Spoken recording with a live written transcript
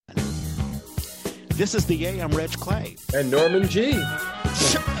This is The A. I'm Reg Clay. And Norman G. And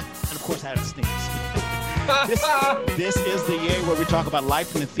of course, I had to sneeze. This is The A, where we talk about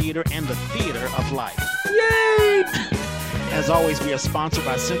life in the theater and the theater of life. Yay! As always, we are sponsored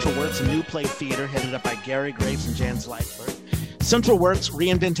by Central Works, a new play theater headed up by Gary Graves and Jan Zlightberg. Central Works,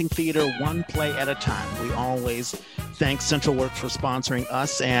 reinventing theater one play at a time. We always thank Central Works for sponsoring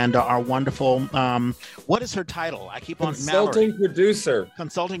us and our wonderful, what is her title? I keep on Consulting producer.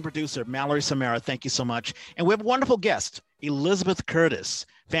 Consulting producer, Mallory Samara. Thank you so much. And we have a wonderful guest, Elizabeth Curtis,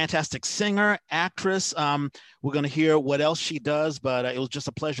 fantastic singer, actress. We're going to hear what else she does, but it was just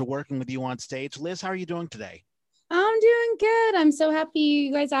a pleasure working with you on stage. Liz, how are you doing today? I'm doing good. I'm so happy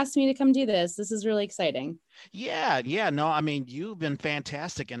you guys asked me to come do this. This is really exciting. Yeah. No, I mean, you've been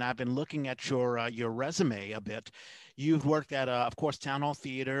fantastic, and I've been looking at your resume a bit. You've worked at, of course, Town Hall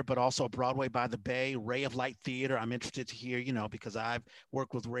Theater, but also Broadway by the Bay, Ray of Light Theater. I'm interested to hear, because I've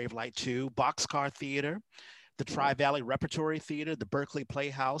worked with Ray of Light too, Boxcar Theater, the Tri-Valley Repertory Theater, the Berkeley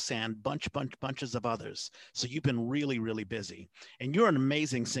Playhouse, and bunches of others. So you've been really, really busy, and you're an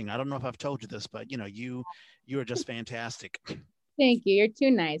amazing singer. I don't know if I've told you this, but you are just fantastic. Thank you. You're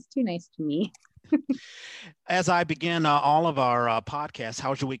too nice to me. As I begin all of our podcasts,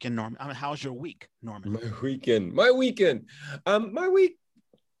 how's your weekend, Norman? How's your week, Norman? My weekend.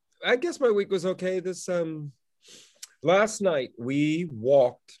 I guess my week was okay. This last night we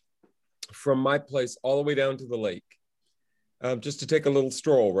walked from my place all the way down to the lake, just to take a little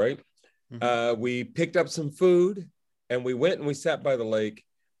stroll, right? Mm-hmm. We picked up some food and we went and we sat by the lake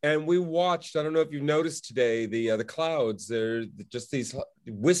and we watched. I don't know if you've noticed today, the clouds. They're just these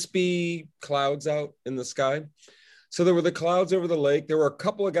wispy clouds out in the sky. So there were the clouds over the lake. There were a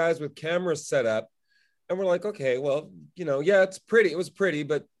couple of guys with cameras set up, and we're like, okay, well, yeah, it's pretty. It was pretty,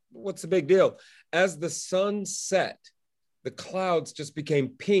 but what's the big deal? As the sun set, the clouds just became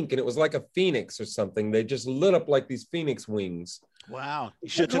pink, and it was like a phoenix or something. They just lit up like these phoenix wings. Wow. You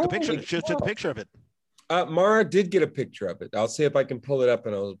should have took a picture of it. Mara did get a picture of it. I'll see if I can pull it up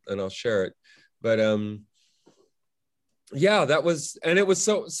and I'll share it. But yeah, that was, and it was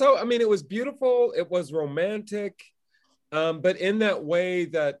so, I mean, it was beautiful. It was romantic. But in that way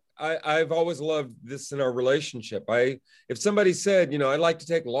that I've always loved this in our relationship. If somebody said, I'd like to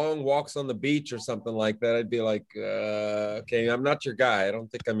take long walks on the beach or something like that, I'd be like, okay, I'm not your guy. I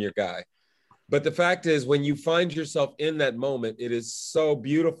don't think I'm your guy. But the fact is, when you find yourself in that moment, it is so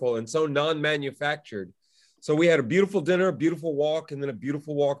beautiful and so non-manufactured. So we had a beautiful dinner, a beautiful walk, and then a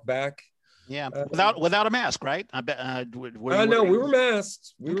beautiful walk back. Yeah, without a mask, right? I bet. No, we were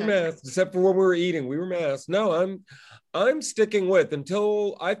masked. We were masked, except for when we were eating. We were masked. No, I'm sticking with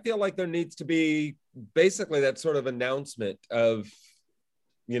until I feel like there needs to be basically that sort of announcement of,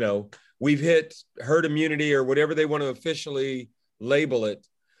 we've hit herd immunity or whatever they want to officially label it.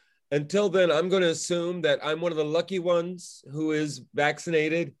 Until then, I'm going to assume that I'm one of the lucky ones who is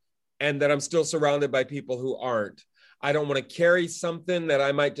vaccinated and that I'm still surrounded by people who aren't. I don't want to carry something that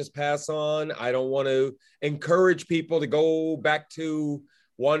I might just pass on. I don't want to encourage people to go back to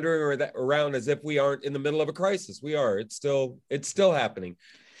wandering around as if we aren't in the middle of a crisis. We are. It's still happening.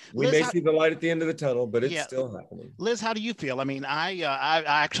 We may see the light at the end of the tunnel, but it's still happening. Liz, how do you feel? I mean, I've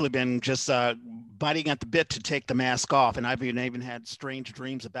actually been just biting at the bit to take the mask off, and I've even had strange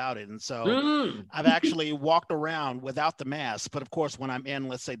dreams about it. And so I've actually walked around without the mask. But of course, when I'm in,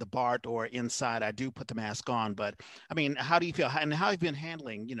 let's say, the BART or inside, I do put the mask on. But I mean, how do you feel? And how have you been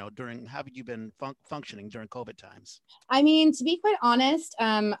handling, how have you been functioning during COVID times? I mean, to be quite honest,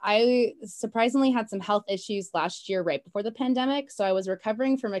 I surprisingly had some health issues last year, right before the pandemic. So I was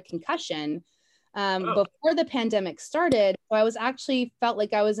recovering from a concussion before the pandemic started. So I was actually felt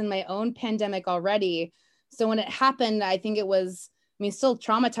like I was in my own pandemic already. So when it happened, I think it was, still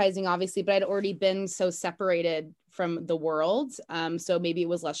traumatizing, obviously, but I'd already been so separated from the world. So maybe it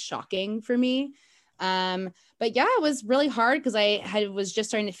was less shocking for me. But yeah, it was really hard because I was just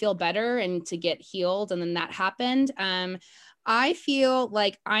starting to feel better and to get healed. And then that happened. I feel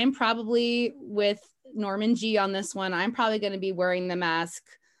like I'm probably with Norman G on this one. I'm probably going to be wearing the mask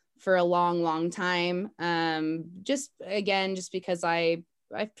for a long, long time. Just because I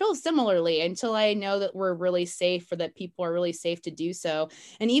feel similarly until I know that we're really safe or that people are really safe to do so.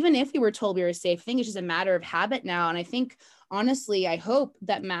 And even if we were told we were safe, I think it's just a matter of habit now. And I think, honestly, I hope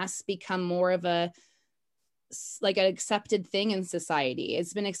that masks become more of an accepted thing in society.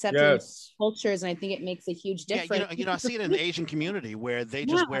 It's been accepted in cultures, and I think it makes a huge difference. I see it in the Asian community where they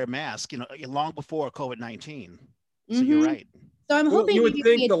just wear masks, long before COVID-19. So you're right. So I'm hoping you would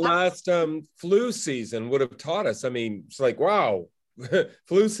think the last flu season would have taught us. I mean, it's like, wow,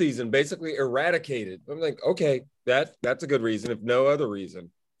 flu season basically eradicated. I'm like, okay, that's a good reason, if no other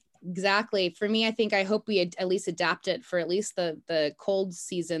reason. Exactly. For me, I think I hope we at least adapt it for at least the cold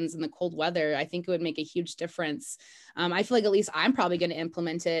seasons and the cold weather. I think it would make a huge difference. I feel like at least I'm probably going to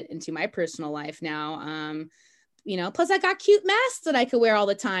implement it into my personal life now. You know, plus I got cute masks that I could wear all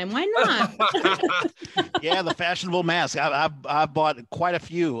the time. Why not? Yeah, the fashionable mask. I've bought quite a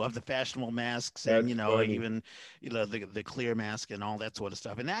few of the fashionable masks, and That's funny. even the clear mask and all that sort of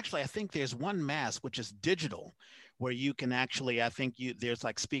stuff. And actually, I think there's one mask which is digital, where you can actually, I think there's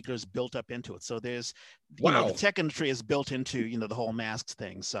like speakers built up into it. So there's, Wow. the tech industry is built into the whole masks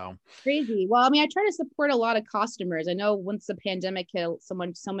thing. So Crazy. Well, I mean, I try to support a lot of costumers. I know once the pandemic hit,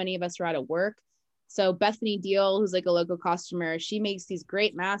 so many of us were out of work. So Bethany Deal, who's like a local costumer, she makes these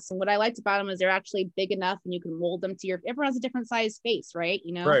great masks. And what I liked about them is they're actually big enough and you can mold them to everyone has a different size face, right?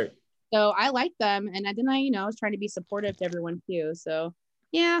 Right. So I like them. And then I was trying to be supportive to everyone too. So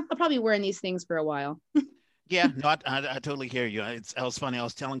yeah, I'll probably be wearing these things for a while. yeah, no, I totally hear you. It was funny. I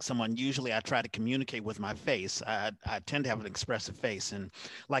was telling someone, usually I try to communicate with my face. I tend to have an expressive face, and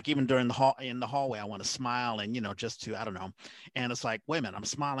like even during in the hallway, I want to smile and just to, I don't know. And it's like, wait a minute, I'm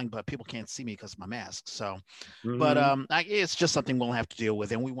smiling, but people can't see me because of my mask. So, but it's just something we'll have to deal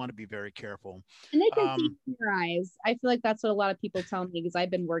with, and we want to be very careful. And they can see in your eyes. I feel like that's what a lot of people tell me, because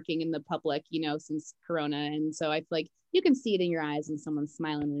I've been working in the public, since Corona, and so I feel like you can see it in your eyes when someone's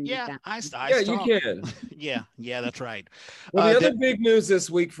smiling. Yeah, you can. Yeah, that's right. Well, the other big news this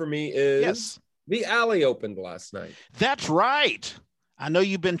week for me is the Alley opened last night. That's right. I know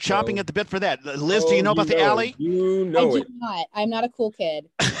you've been chomping at the bit for that. Liz, do you know about the Alley? You know I do not. I'm not a cool kid.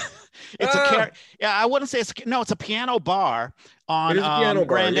 I wouldn't say it's a piano bar on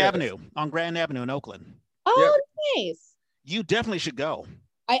Grand Avenue, on Grand Avenue in Oakland. Oh, nice. You definitely should go.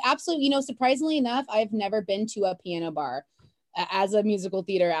 I absolutely, surprisingly enough, I've never been to a piano bar as a musical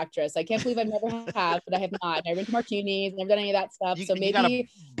theater actress. I can't believe I've never have, but I have not. I've never been to martinis, never done any of that stuff. So maybe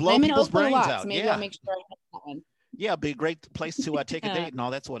I'm in Oakland a lot, so maybe I'll make sure I have that one. Yeah, it'd be a great place to take a date and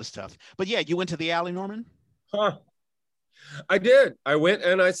all that sort of stuff. But yeah, you went to the Alley, Norman? Huh. I did. I went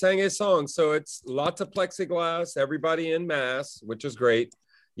and I sang a song. So it's lots of plexiglass, everybody in mass, which is great.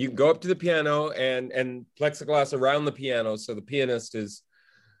 You can go up to the piano and plexiglass around the piano. So the pianist is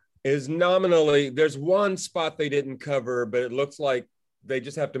nominally, there's one spot they didn't cover, but it looks like they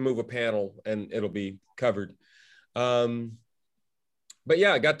just have to move a panel and it'll be covered. But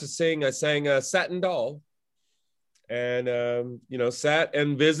yeah, I got to sing. I sang Satin Doll, and sat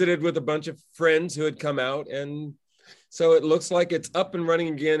and visited with a bunch of friends who had come out, and so it looks like it's up and running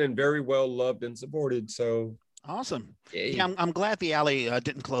again and very well loved and supported. So awesome. Yeah, I'm glad the Alley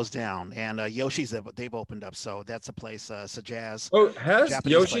didn't close down, and Yoshi's, they've opened up. So that's a place, it's a jazz. Oh, has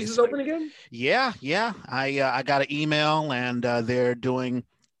Japanese Yoshi's place. is open again? Yeah. I got an email, and they're doing,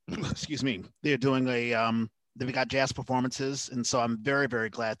 excuse me, they're doing they've got jazz performances, and so I'm very, very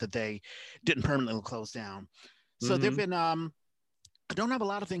glad that they didn't permanently close down. So there've been I don't have a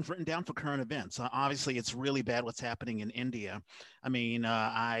lot of things written down for current events. Obviously, it's really bad what's happening in India. I mean,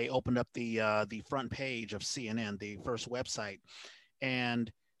 I opened up the front page of CNN, the first website,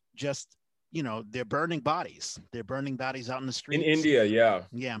 and just, they're burning bodies. They're burning bodies out in the streets. In India, yeah.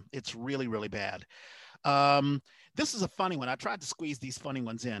 Yeah, it's really, really bad. This is a funny one. I tried to squeeze these funny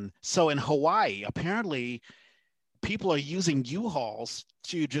ones in. So in Hawaii, apparently, people are using U-Hauls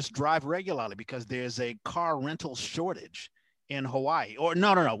to just drive regularly because there's a car rental shortage in Hawaii. Or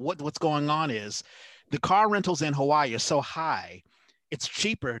no. What's going on is the car rentals in Hawaii are so high, it's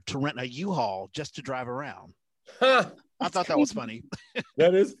cheaper to rent a U-Haul just to drive around. I thought that was funny.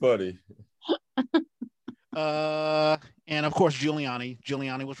 That is funny. And of course,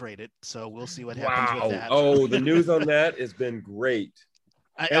 Giuliani was raided. So we'll see what happens with that. Oh, the news on that has been great.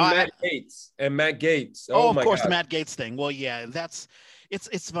 Matt Gaetz. Oh, of course, the Matt Gaetz thing. Well, yeah,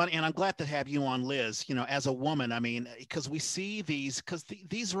 it's funny, and I'm glad to have you on, Liz. As a woman, I mean, because we see these,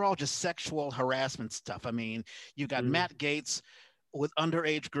 these are all just sexual harassment stuff. I mean, you've got Matt Gaetz with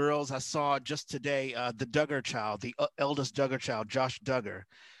underage girls. I saw just today the Duggar child, the eldest Duggar child, Josh Duggar.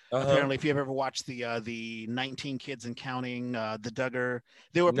 Apparently, if you've ever watched the 19 Kids and Counting, the Duggar,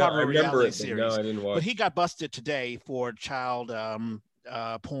 they were part of a reality series. No, I didn't watch. But he got busted today for child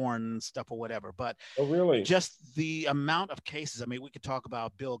porn stuff or whatever. But really, just the amount of cases. I mean, we could talk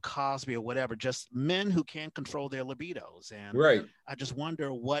about Bill Cosby or whatever, just men who can't control their libidos. And right, I just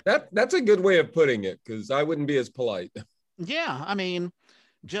wonder what that's a good way of putting it, because I wouldn't be as polite. Yeah, I mean,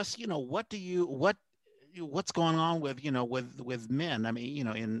 just what's going on with with men? I mean,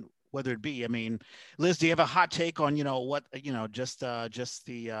 in whether it be, I mean, Liz, do you have a hot take on just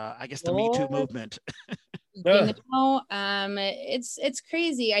the I guess the Me Too movement? It's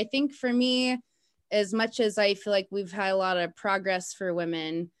crazy. I think for me, as much as I feel like we've had a lot of progress for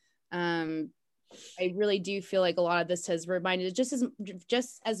women, I really do feel like a lot of this has reminded,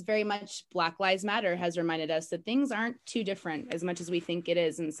 just as very much Black Lives Matter has reminded us that things aren't too different as much as we think it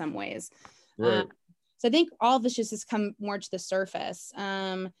is in some ways. Right. So I think all of this just has come more to the surface.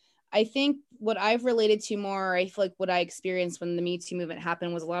 I think what I've related to more, I feel like what I experienced when the Me Too movement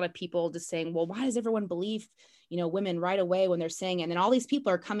happened was a lot of people just saying, well, why does everyone believe, women right away when they're saying it? And then all these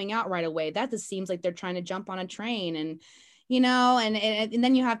people are coming out right away. That just seems like they're trying to jump on a train. And and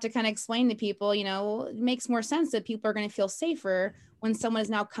then you have to kind of explain to people, it makes more sense that people are going to feel safer when someone has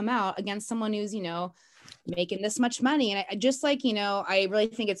now come out against someone who's, making this much money. And I just like, I really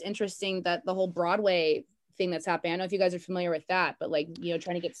think it's interesting that the whole Broadway thing that's happening. I don't know if you guys are familiar with that, but like,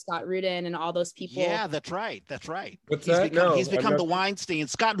 trying to get Scott Rudin and all those people. Yeah, that's right. That's right. What's that? No, he's become the Weinstein.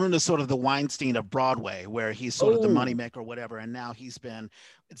 Scott Rudin is sort of the Weinstein of Broadway, where he's sort of the moneymaker or whatever. And now he's been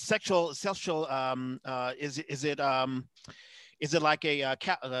sexual, is it like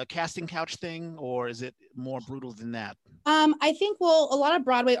a casting couch thing, or is it more brutal than that? I think, a lot of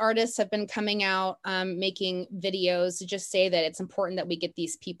Broadway artists have been coming out, making videos to just say that it's important that we get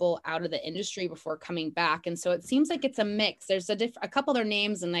these people out of the industry before coming back. And so it seems like it's a mix. There's a couple other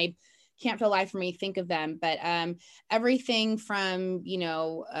names, and I can't for the life of me think of them, but everything from,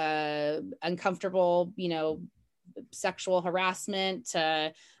 uncomfortable, sexual harassment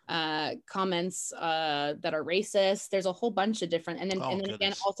to comments that are racist. There's a whole bunch of different, and then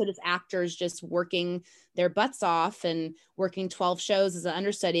again, also just actors just working their butts off and working 12 shows as an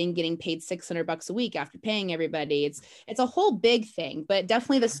understudy and getting paid $600 a week after paying everybody. It's a whole big thing, but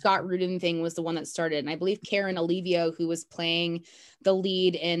definitely the Scott Rudin thing was the one that started. And I believe Karen Olivio, who was playing the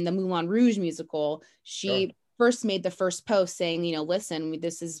lead in the Moulin Rouge musical, she first made the first post saying, listen,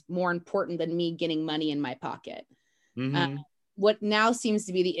 this is more important than me getting money in my pocket. Mm-hmm. What now seems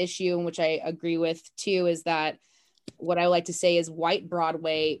to be the issue, and which I agree with too, is that what I like to say is white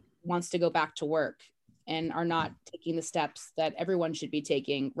Broadway wants to go back to work and are not taking the steps that everyone should be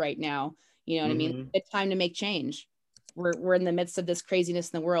taking right now. You know what I mean? It's time to make change. We're in the midst of this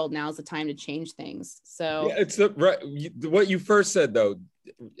craziness in the world. Now's the time to change things. So yeah, it's what you first said though,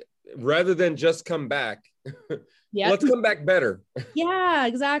 rather than just come back. Let's come back better. Yeah,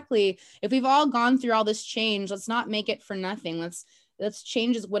 exactly. If we've all gone through all this change, let's not make it for nothing. Let's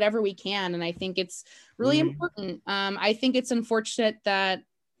change whatever we can. And I think it's really important. I think it's unfortunate that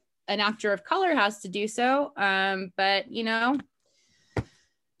an actor of color has to do so. But yeah,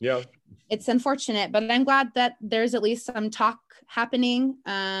 it's unfortunate, but I'm glad that there's at least some talk happening.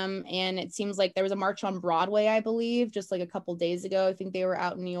 And it seems like there was a march on Broadway, I believe, just like a couple days ago. I think they were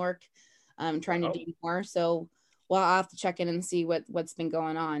out in New York trying to do more. So, well, I'll have to check in and see what's been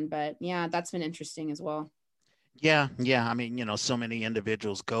going on. But yeah, that's been interesting as well. Yeah. I mean, so many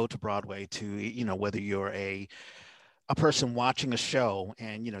individuals go to Broadway to, whether you're a person watching a show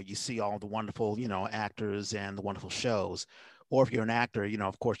and, you see all the wonderful, actors and the wonderful shows, or if you're an actor,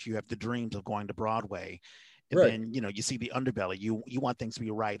 of course you have the dreams of going to Broadway, and then, you see the underbelly, you want things to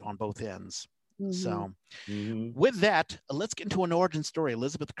be right on both ends. So with that, let's get into an origin story.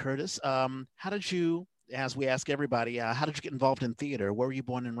 Elizabeth Curtis, how did you, as we ask everybody, how did you get involved in theater? Where were you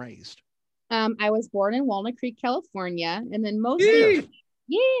born and raised? I was born in Walnut Creek, California, and then mostly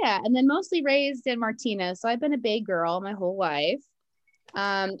raised in Martinez. So I've been a Bay girl my whole life.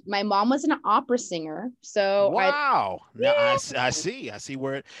 My mom was an opera singer. So wow. I see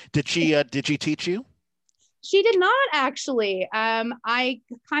where did she teach you? She did not actually. I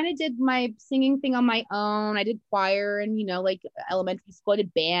kind of did my singing thing on my own. I did choir and, like elementary school, I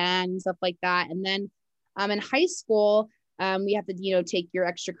did band and stuff like that. And then in high school, we have to, take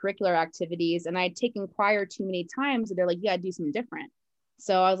your extracurricular activities. And I'd taken choir too many times. And they're like, yeah, do something different.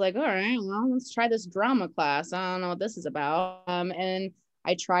 So I was like, all right, well, let's try this drama class. I don't know what this is about. And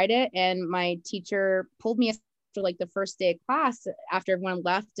I tried it, and my teacher pulled me after like the first day of class, after everyone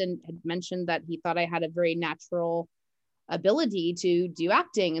left, and had mentioned that he thought I had a very natural ability to do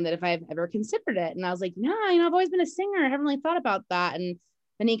acting, and that if I've ever considered it. And I was like, no, I've always been a singer. I haven't really thought about that. And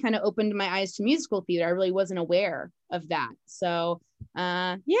then he kind of opened my eyes to musical theater. I really wasn't aware of that. So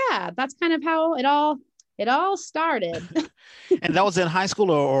that's kind of how it all started. And that was in high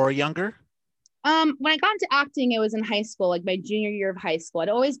school or younger? When I got into acting, it was in high school, like my junior year of high school. I'd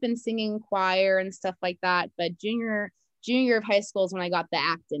always been singing choir and stuff like that, but junior year of high school is when I got the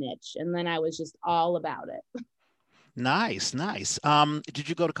acting itch, and then I was just all about it. Nice. Did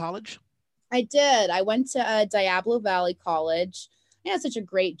you go to college? I did. I went to Diablo Valley College. Yeah, such a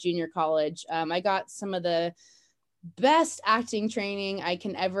great junior college. I got some of the best acting training I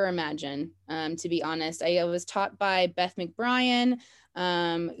can ever imagine. To be honest, I was taught by Beth McBrien.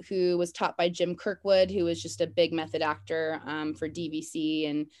 who was taught by Jim Kirkwood, who was just a big method actor for DVC.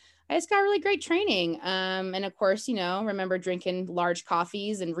 And I just got really great training. And of course, remember drinking large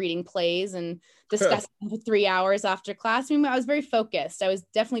coffees and reading plays and discussing for 3 hours after class. I mean, I was very focused. I was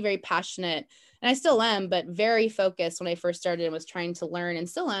definitely very passionate, and I still am, but very focused when I first started and was trying to learn, and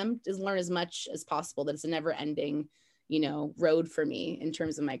still am, is learn as much as possible. That it's a never ending, road for me in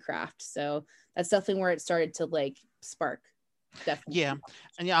terms of my craft. So that's definitely where it started to like spark. Definitely. Yeah,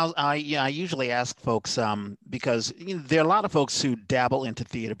 and I usually ask folks because there are a lot of folks who dabble into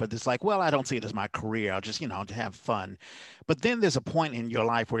theater, but it's like, well, I don't see it as my career. I'll just to have fun. But then there's a point in your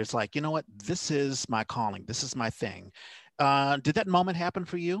life where it's like, you know what, this is my calling, this is my thing. Did that moment happen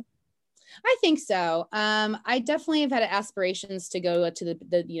for you? I think so. I definitely have had aspirations to go to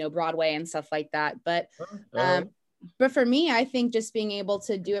the Broadway and stuff like that, but. But for me, I think just being able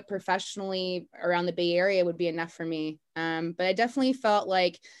to do it professionally around the Bay Area would be enough for me. But I definitely felt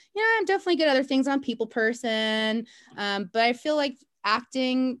like, I'm definitely good at other things. I'm a people person. But I feel like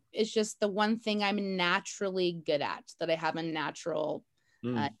acting is just the one thing I'm naturally good at, that I have a natural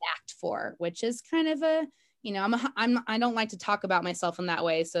act for, which is kind of a, I don't like to talk about myself in that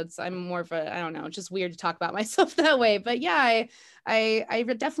way. So I'm more of a, I don't know, it's just weird to talk about myself that way. But yeah, I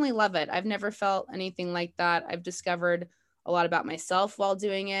definitely love it. I've never felt anything like that. I've discovered a lot about myself while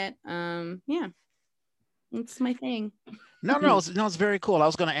doing it. Yeah, it's my thing. No, it's very cool. I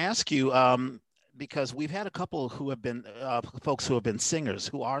was going to ask you, because we've had a couple who have been folks who have been singers,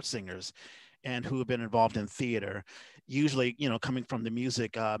 who are singers, and who have been involved in theater, usually, coming from the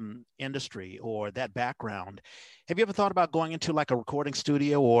music industry or that background. Have you ever thought about going into like a recording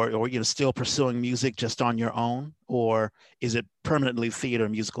studio or still pursuing music just on your own? Or is it permanently theater,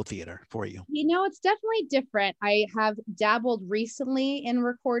 musical theater for you? It's definitely different. I have dabbled recently in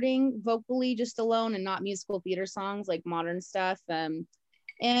recording vocally just alone and not musical theater songs, like modern stuff.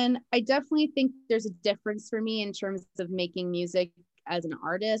 And I definitely think there's a difference for me in terms of making music as an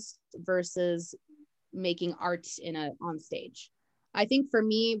artist versus making art on stage. I think for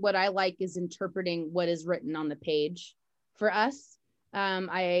me, what I like is interpreting what is written on the page for us.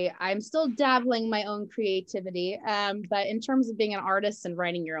 I'm still dabbling my own creativity, but in terms of being an artist and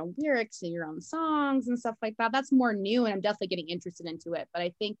writing your own lyrics and your own songs and stuff like that, that's more new, and I'm definitely getting interested into it. But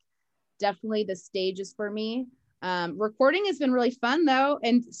I think definitely the stage is for me. Recording has been really fun though,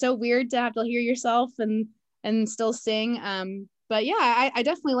 and so weird to have to hear yourself and still sing. But yeah, I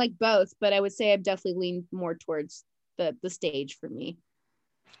definitely like both, but I would say I've definitely leaned more towards the stage for me.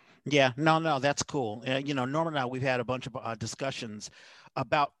 Yeah, no, that's cool. Norma and I, we've had a bunch of discussions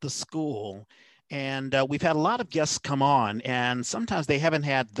about the school, and we've had a lot of guests come on, and sometimes they haven't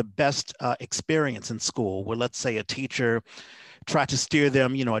had the best experience in school, where let's say a teacher tried to steer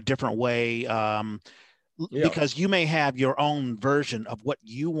them, a different way. Because you may have your own version of what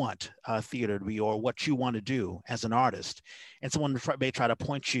you want theater to be or what you want to do as an artist, and someone may try to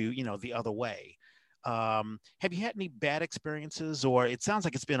point you, the other way. Have you had any bad experiences, or it sounds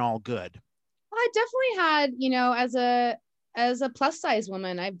like it's been all good? I definitely had, as a plus size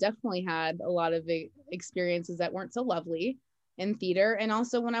woman, I've definitely had a lot of experiences that weren't so lovely in theater, and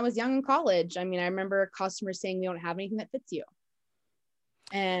also when I was young in college. I mean, I remember customers saying we don't have anything that fits you.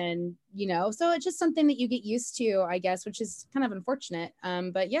 And so it's just something that you get used to, I guess, which is kind of unfortunate.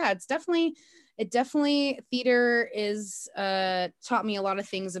 But yeah, it definitely theater is taught me a lot of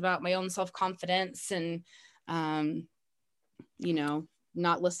things about my own self-confidence and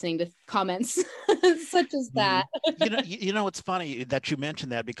not listening to comments such as that. It's funny that you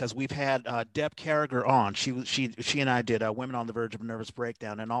mentioned that, because we've had Deb Carragher on. She and I did Women on the Verge of a Nervous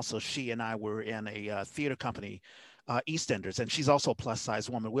Breakdown, and also she and I were in a theater company, EastEnders, and she's also a plus size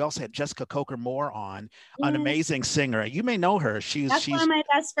woman. We also had Jessica Coker Moore on, an amazing singer. You may know her. She's one of my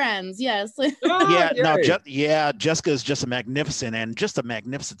best friends. Yes. Jessica is just a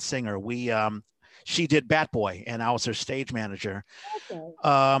magnificent singer. She did Bat Boy, and I was her stage manager.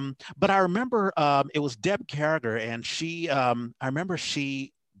 Okay. But I remember it was Deb Carragher, and I remember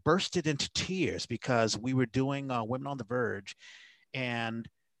she bursted into tears because we were doing Women on the Verge, and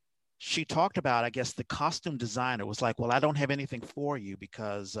she talked about, I guess, the costume designer was like, well, I don't have anything for you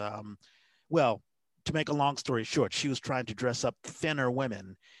because, to make a long story short, she was trying to dress up thinner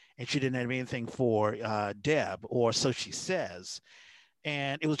women, and she didn't have anything for Deb, or so she says.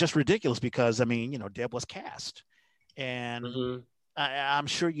 And it was just ridiculous because, Deb was cast. And I'm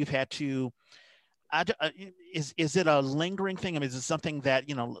sure you've had to, is it a lingering thing? I mean, is it something that,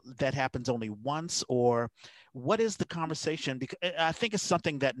 that happens only once, or what is the conversation? Because I think it's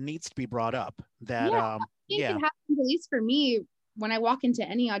something that needs to be brought up. That I think it happens, at least for me, when I walk into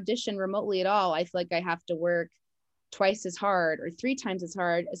any audition remotely at all. I feel like I have to work twice as hard or 3 times as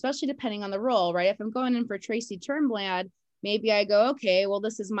hard, especially depending on the role, right? If I'm going in for Tracy Turnblad, maybe I go, okay, well,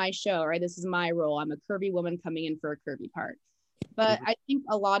 this is my show, right? This is my role. I'm a curvy woman coming in for a curvy part. But I think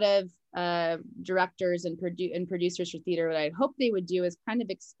a lot of directors and producers for theater, what I'd hope they would do is kind of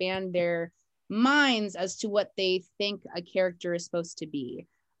expand their minds as to what they think a character is supposed to be.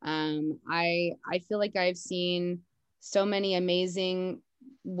 I feel like I've seen so many amazing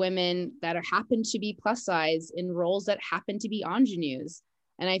women that happen to be plus size in roles that happen to be ingenues.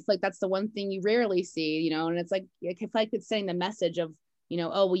 And I feel like that's the one thing you rarely see, you know, and it's like, I feel like it's sending the message of, you know,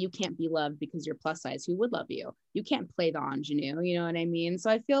 oh, well, you can't be loved because you're plus size. Who would love you? You can't play the ingenue, you know what I mean?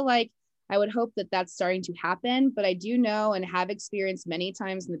 So I feel like I would hope that that's starting to happen, but I do know and have experienced many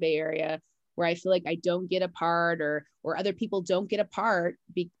times in the Bay Area where I feel like I don't get a part or other people don't get a part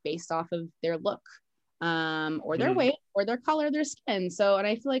based off of their look, or their weight or their color, their skin. So, and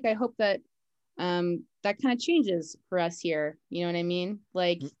I feel like I hope that that kind of changes for us here. You know what I mean?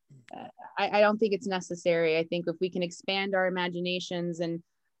 Like, I don't think it's necessary. I think if we can expand our imaginations and,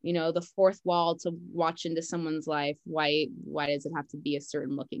 you know, the fourth wall to watch into someone's life, why does it have to be a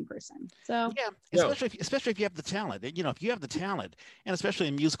certain looking person? So yeah, especially if you have the talent, you know, if you have the talent, and especially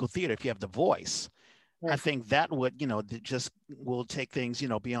in musical theater, if you have the voice, I think that would, you know, just will take things, you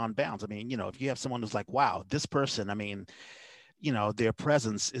know, beyond bounds. I mean, you know, if you have someone who's like, wow, this person, I mean, you know, their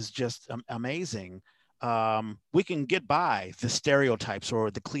presence is just amazing. We can get by the stereotypes or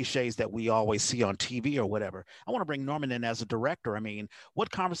the cliches that we always see on TV or whatever. I want to bring Norman in as a director. I mean,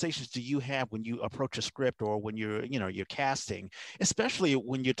 what conversations do you have when you approach a script or when you're, you know, you're casting, especially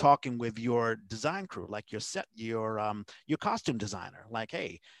when you're talking with your design crew, like your costume designer, like,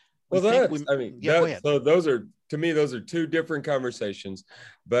 hey, well, so those are, to me, those are two different conversations,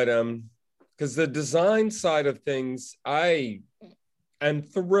 but because the design side of things, I am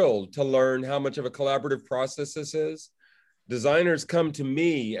thrilled to learn how much of a collaborative process this is. Designers come to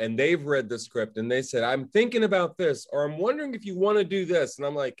me and they've read the script and they said, I'm thinking about this, or I'm wondering if you want to do this. And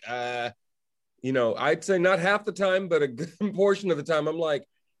I'm like, you know, I'd say not half the time, but a good portion of the time, I'm like,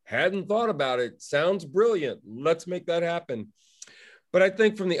 hadn't thought about it. Sounds brilliant. Let's make that happen. But I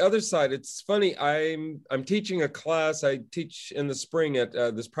think from the other side, it's funny. I'm teaching a class. I teach in the spring at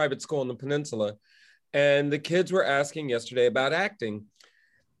this private school in the peninsula. And the kids were asking yesterday about acting,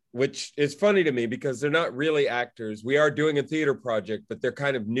 which is funny to me because they're not really actors. We are doing a theater project, but they're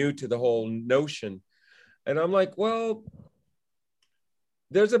kind of new to the whole notion. And I'm like, well,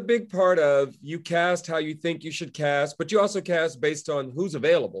 there's a big part of you cast how you think you should cast, but you also cast based on who's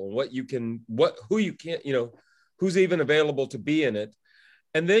available and who you can't, you know, who's even available to be in it.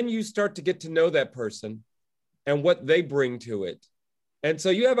 And then you start to get to know that person and what they bring to it. And so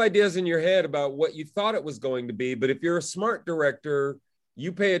you have ideas in your head about what you thought it was going to be. But if you're a smart director,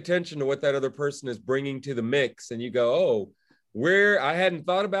 you pay attention to what that other person is bringing to the mix. And you go, oh, I hadn't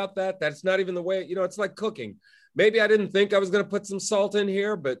thought about that. That's not even the way, you know, it's like cooking. Maybe I didn't think I was going to put some salt in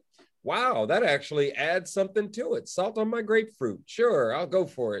here, but wow, that actually adds something to it. Salt on my grapefruit. Sure, I'll go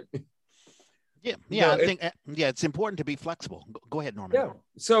for it. Yeah, I think it's important to be flexible. Go ahead, Norman. Yeah.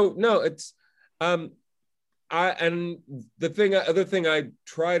 So no, it's other thing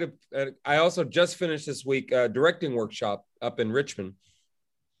I also just finished this week a directing workshop up in Richmond.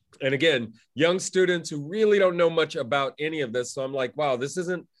 And again, young students who really don't know much about any of this. So I'm like, wow,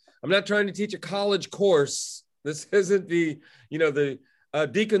 I'm not trying to teach a college course. This isn't the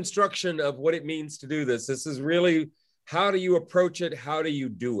deconstruction of what it means to do this. This is really, how do you approach it? How do you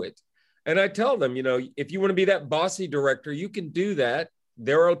do it? And I tell them, you know, if you want to be that bossy director, you can do that.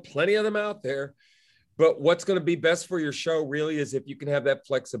 There are plenty of them out there. But what's going to be best for your show really is if you can have that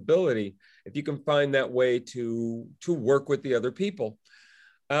flexibility, if you can find that way to work with the other people.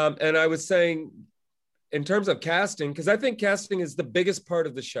 And I was saying, in terms of casting, because I think casting is the biggest part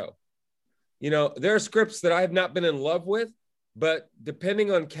of the show. You know, there are scripts that I have not been in love with, but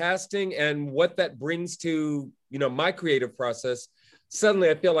depending on casting and what that brings to, you know, my creative process, suddenly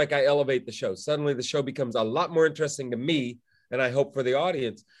I feel like I elevate the show. Suddenly the show becomes a lot more interesting to me, and I hope for the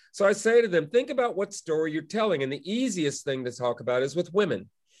audience. So I say to them, think about what story you're telling. And the easiest thing to talk about is with women.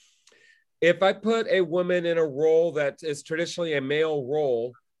 If I put a woman in a role that is traditionally a male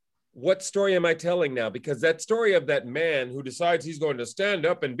role, what story am I telling now? Because that story of that man who decides he's going to stand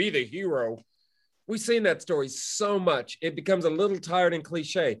up and be the hero, we've seen that story so much. It becomes a little tired and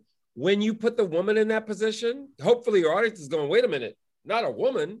cliche. When you put the woman in that position, hopefully your audience is going, wait a minute, not a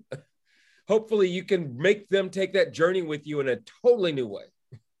woman. Hopefully you can make them take that journey with you in a totally new way.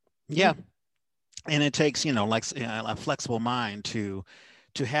 Yeah. And it takes, you know, like a flexible mind to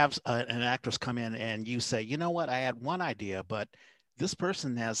have an actress come in and you say, you know what, I had one idea, but this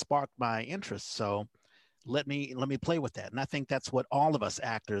person has sparked my interest. So let me play with that. And I think that's what all of us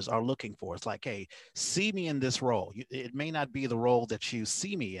actors are looking for. It's like, hey, see me in this role. It may not be the role that you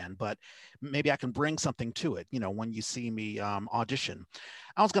see me in, but maybe I can bring something to it, when you see me audition.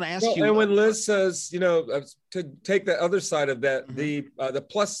 I was going to ask you. And when Liz says, to take the other side of that, the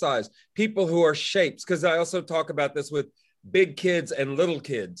plus size, people who are shapes, because I also talk about this with big kids and little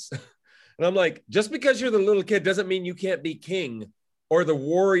kids. And I'm like, just because you're the little kid doesn't mean you can't be king or the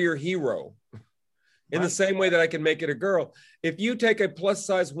warrior hero. In the same way that I can make it a girl. If you take a plus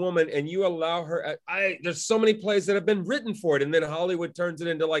size woman and you allow her, there's so many plays that have been written for it. And then Hollywood turns it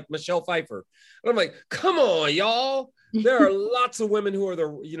into like Michelle Pfeiffer. And I'm like, come on, y'all. There are lots of women who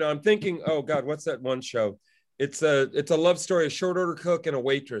are I'm thinking, oh God, what's that one show? It's a love story, a short order cook and a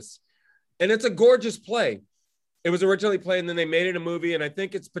waitress. And it's a gorgeous play. It was originally played and then they made it a movie. And I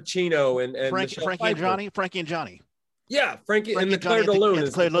think it's Pacino and Frankie and Johnny. Yeah. Frankie and the Claire de Lune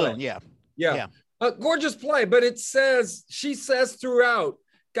is Claire de Lune. Yeah. A gorgeous play, but she says throughout,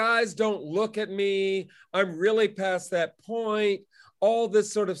 guys, don't look at me. I'm really past that point, all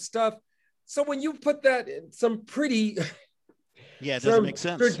this sort of stuff. So when you put that in some pretty, it doesn't make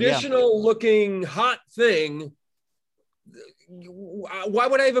sense. Traditional looking hot thing, why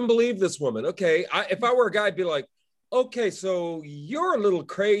would I even believe this woman? Okay, if I were a guy, I'd be like, okay, so you're a little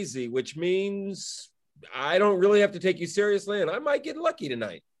crazy, which means I don't really have to take you seriously and I might get lucky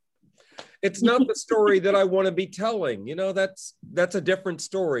tonight. It's not the story that I want to be telling. That's a different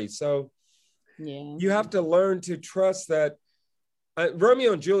story. So you have to learn to trust that.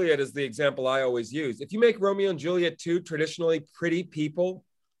 Romeo and Juliet is the example I always use. If you make Romeo and Juliet two traditionally pretty people,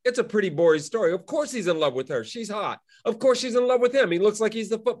 it's a pretty boring story. Of course he's in love with her. She's hot. Of course she's in love with him. He looks like he's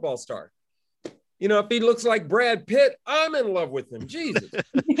the football star. If he looks like Brad Pitt, I'm in love with him. Jesus.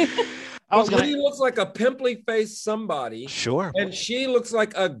 When he looks like a pimply faced somebody, sure, and she looks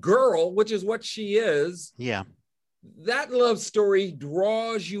like a girl, which is what she is. Yeah. That love story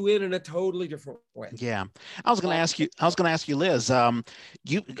draws you in a totally different way. Yeah. I was going to ask you, Liz,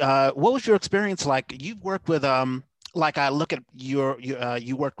 what was your experience like? You've worked with, like I look at you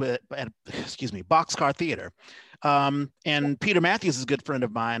work with, Boxcar Theater. And Peter Matthews is a good friend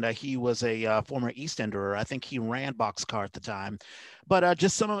of mine. He was a former East Ender. I think he ran Boxcar at the time. But I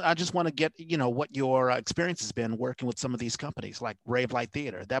just want to get, what your experience has been working with some of these companies like Ray of Light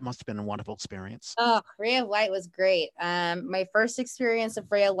Theater. That must have been a wonderful experience. Oh, Ray of Light was great. My first experience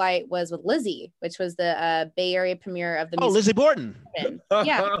of Ray of Light was with Lizzie, which was the Bay Area premiere of the musical. Lizzie Borden.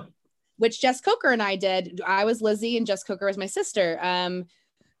 Yeah. Which Jess Coker and I did. I was Lizzie and Jess Coker was my sister.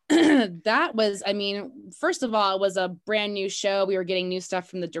 That was, first of all, it was a brand new show. We were getting new stuff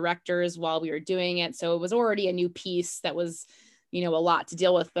from the directors while we were doing it. So it was already a new piece that was, a lot to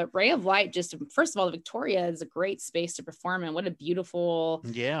deal with. But Ray of Light, just first of all, the Victoria is a great space to perform in. What a beautiful.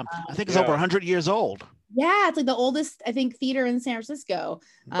 Yeah. I think it's over 100 years old. Yeah. It's like the oldest, I think, theater in San Francisco.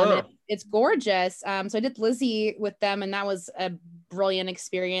 It's gorgeous. So I did Lizzie with them and that was a brilliant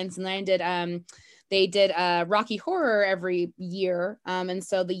experience. And then I did, they did Rocky Horror every year. And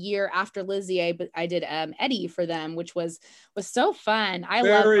so the year after Lizzie, I did Eddie for them, which was so fun. I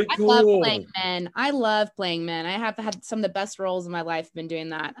love playing men. I love playing men. I have had some of the best roles in my life, been doing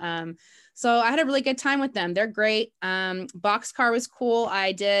that. So I had a really good time with them. They're great. Boxcar was cool.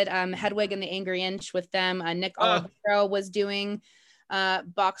 I did Hedwig and the Angry Inch with them. Nick Olivero was doing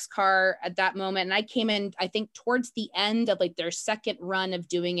Boxcar at that moment. And I came in, I think, towards the end of like their second run of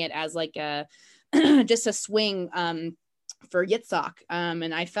doing it as like a just a swing for Yitzhak.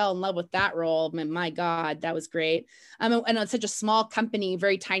 And I fell in love with that role. And my God, that was great. And it's such a small company,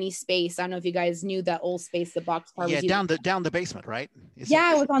 very tiny space. I don't know if you guys knew that old space the Boxcar was down the basement, right? It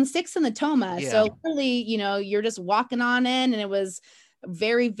was on 6th and the Toma. Yeah. So really, you're just walking on in, and it was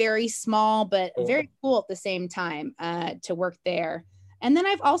very, very small, but very cool at the same time to work there. And then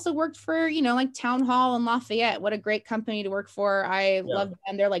I've also worked for, like Town Hall and Lafayette. What a great company to work for. I love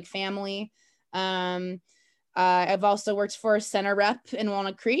them. They're like family. I've also worked for Center Rep in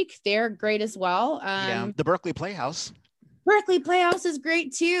Walnut Creek. They're great as well. The Berkeley Playhouse. Berkeley Playhouse is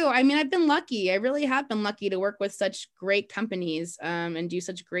great too. I've been lucky. I really have been lucky to work with such great companies and do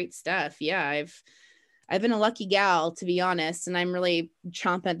such great stuff. Yeah, I've been a lucky gal, to be honest, and I'm really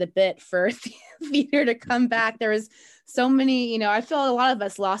chomping at the bit for theater to come back. There was so many, I feel a lot of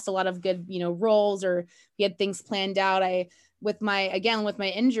us lost a lot of good, roles, or we had things planned out. With my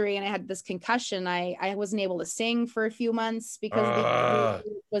injury, and I had this concussion, I wasn't able to sing for a few months because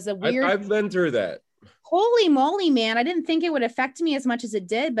it was a weird. I've been through that. Holy moly, man. I didn't think it would affect me as much as it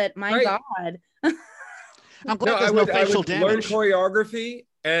did, but my God. I'm glad there's no facial damage. Learn choreography,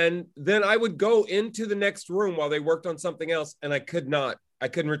 and then I would go into the next room while they worked on something else, and I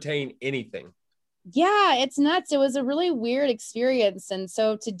couldn't retain anything. Yeah, it's nuts. It was a really weird experience. And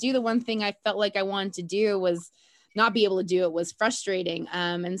so to do the one thing I felt like I wanted to do was not be able to do it was frustrating.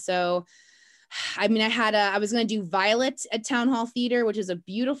 And so, I mean, I was going to do Violet at Town Hall Theater, which is a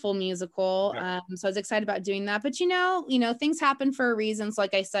beautiful musical. Yeah. So I was excited about doing that, but things happen for a reason. So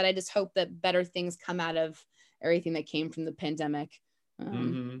like I said, I just hope that better things come out of everything that came from the pandemic.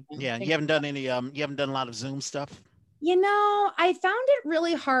 Yeah. You haven't done any, you haven't done a lot of Zoom stuff. I found it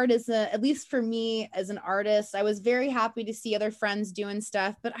really hard at least for me as an artist. I was very happy to see other friends doing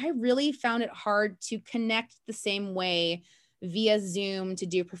stuff, but I really found it hard to connect the same way via Zoom to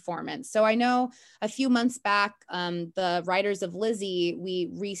do performance. So I know a few months back, the writers of Lizzie,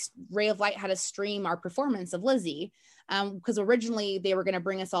 Ray of Light had to stream our performance of Lizzie because originally they were going to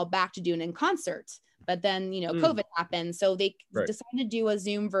bring us all back to do it in concert. But then, COVID happened. So they decided to do a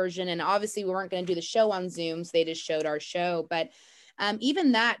Zoom version. And obviously we weren't going to do the show on Zoom. So they just showed our show. But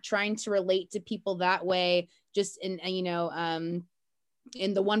even that, trying to relate to people that way, just in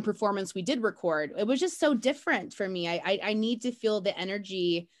the one performance we did record, it was just so different for me. I need to feel the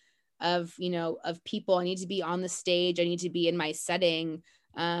energy of people. I need to be on the stage. I need to be in my setting.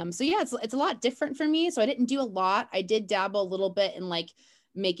 So yeah, it's a lot different for me. So I didn't do a lot. I did dabble a little bit in like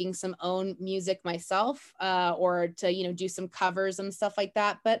making some own music myself, or to, do some covers and stuff like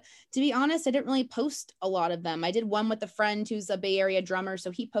that. But to be honest, I didn't really post a lot of them. I did one with a friend who's a Bay Area drummer,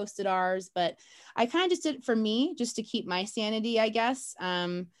 so he posted ours, but I kind of just did it for me, just to keep my sanity, I guess.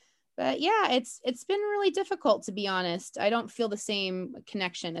 But yeah, it's been really difficult, to be honest. I don't feel the same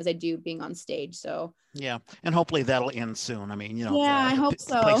connection as I do being on stage. So yeah, and hopefully that'll end soon. I mean, I hope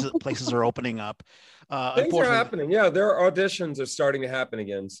so. Places are opening up. Things are happening. Yeah, their auditions are starting to happen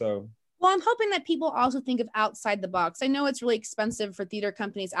again. So, well, I'm hoping that people also think of outside the box. I know it's really expensive for theater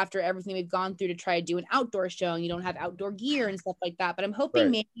companies after everything we've gone through to try to do an outdoor show, and you don't have outdoor gear and stuff like that. But I'm hoping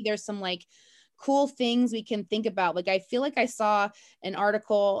maybe there's some like cool things we can think about. Like I feel like I saw an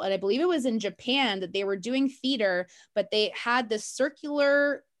article, and I believe it was in Japan, that they were doing theater, but they had this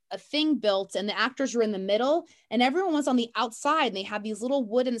circular a thing built and the actors were in the middle and everyone was on the outside, and they had these little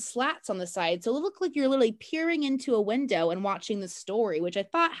wooden slats on the side. So it looked like you're literally peering into a window and watching the story, which I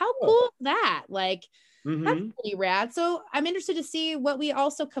thought, how cool is that? Like, that's pretty rad. So I'm interested to see what we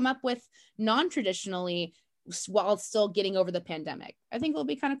also come up with non-traditionally while still getting over the pandemic. I think it'll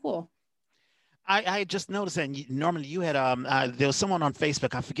be kind of cool. I just noticed that normally you had there was someone on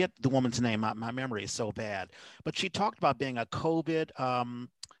Facebook, I forget the woman's name, my memory is so bad, but she talked about being a COVID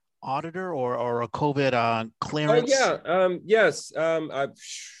auditor or a COVID clearance. Oh yeah, yes,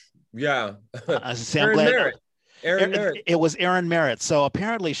 yeah. Aaron Merritt. It was Aaron Merritt. So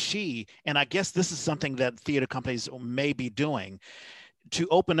apparently she, and I guess this is something that theater companies may be doing, to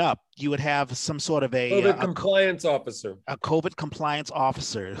open up, you would have some sort of a COVID compliance officer. A COVID compliance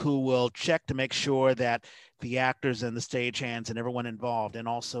officer who will check to make sure that the actors and the stagehands and everyone involved, and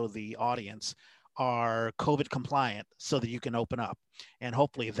also the audience, are COVID compliant, so that you can open up. And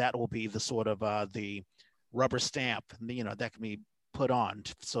hopefully that will be the sort of the rubber stamp, that can be put on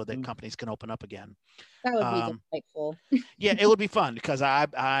so that companies can open up again. That would be delightful. Yeah, it would be fun, because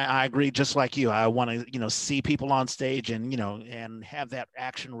I agree, just like you. I want to see people on stage and and have that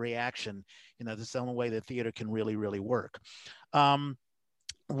action reaction. That's the only way that theater can really, really work.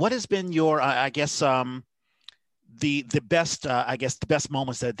 What has been your I guess the best the best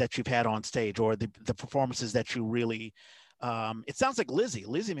moments that you've had on stage, or the performances that you really it sounds like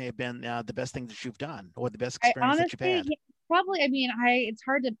Lizzie may have been the best thing that you've done, or the best experience that you've had. Yeah, probably. I mean, it's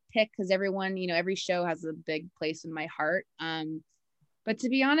hard to pick because everyone, every show has a big place in my heart. But to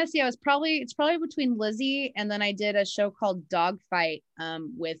be honest, yeah, it's probably between Lizzie, and then I did a show called Dogfight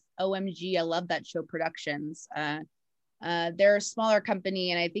with OMG. I love that show Productions. They're a smaller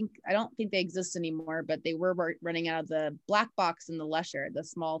company, and I don't think they exist anymore, but they were running out of the Black Box in the Lesher, the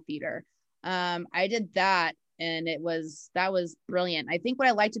small theater. I did that, and that was brilliant. I think what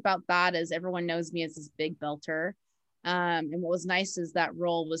I liked about that is everyone knows me as this big belter. And what was nice is that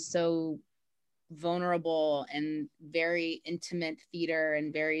role was so vulnerable and very intimate theater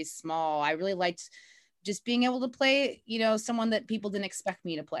and very small. I really liked just being able to play, someone that people didn't expect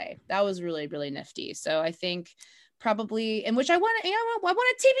me to play. That was really, really nifty. So I think probably, in which I want a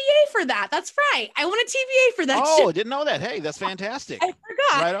TBA for that. That's right. I want a TBA for that. Oh, I didn't know that. Hey, that's fantastic. I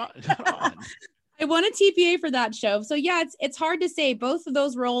forgot. Right on. I won a TBA for that show. So yeah, it's hard to say. Both of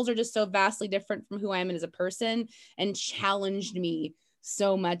those roles are just so vastly different from who I am as a person, and challenged me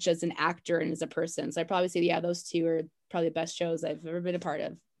so much as an actor and as a person. So I probably say, yeah, those two are probably the best shows I've ever been a part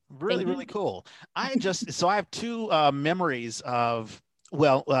of. Really, really cool. I have two memories of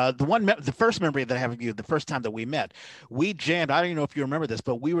Well, the first memory that I have of you, the first time that we met, we jammed. I don't even know if you remember this,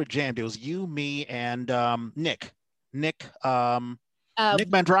 but we were jammed. It was you, me, and Nick, Nick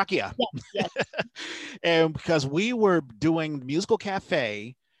Mandrakia. Yes, yes. And because we were doing Musical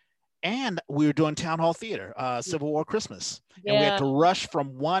Cafe and we were doing Town Hall Theater, Civil War Christmas. And we had to rush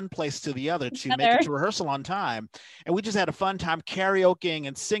from one place to the other to make it to rehearsal on time. And we just had a fun time karaokeing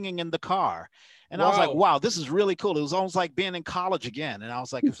and singing in the car. And I was like, wow, this is really cool. It was almost like being in college again. And I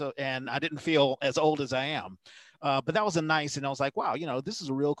was like, and I didn't feel as old as I am. But that was and I was like, wow, this is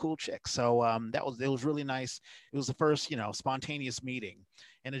a real cool chick. So it was really nice. It was the first, spontaneous meeting.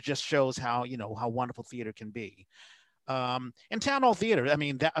 And it just shows how wonderful theater can be. And Town Hall Theater,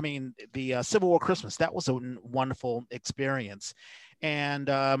 the Civil War Christmas, that was a wonderful experience. And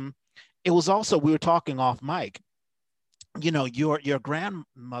it was also, we were talking off mic, your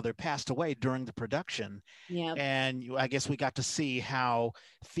grandmother passed away during the production. Yeah. And I guess we got to see how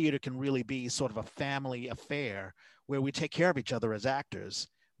theater can really be sort of a family affair where we take care of each other as actors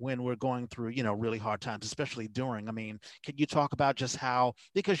when we're going through, really hard times, especially during. Can you talk about just how,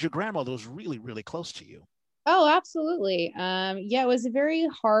 because your grandmother was really, really close to you? Oh, absolutely. Yeah, it was a very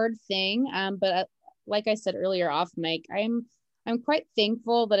hard thing. But like I said earlier off mic, I'm quite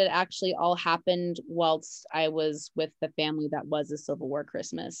thankful that it actually all happened whilst I was with the family that was a Civil War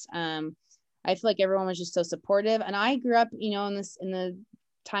Christmas. I feel like everyone was just so supportive, and I grew up, in the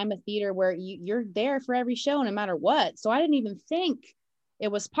time of theater where you're there for every show no matter what. So I didn't even think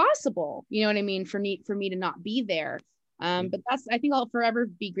it was possible, you know what I mean, for me to not be there. But I think I'll forever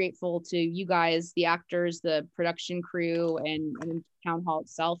be grateful to you guys, the actors, the production crew, and Town Hall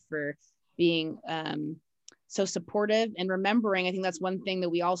itself for being so supportive and remembering. I think that's one thing that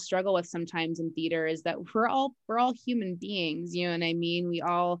we all struggle with sometimes in theater, is that we're all human beings, you know what I mean? We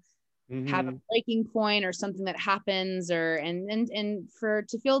all have a breaking point or something that happens, or and for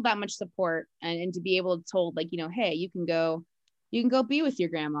to feel that much support and to be able to told, like, hey, you can go be with your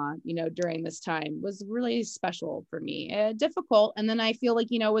grandma, during this time, was really special for me. Difficult. And then I feel like,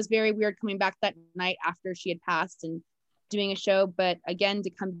 it was very weird coming back that night after she had passed and doing a show. But again, to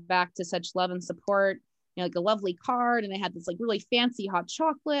come back to such love and support, like a lovely card. And I had this like really fancy hot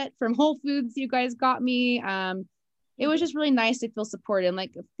chocolate from Whole Foods you guys got me. It was just really nice to feel supported. And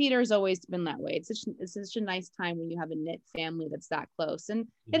like theater has always been that way. It's such a nice time when you have a knit family that's that close. And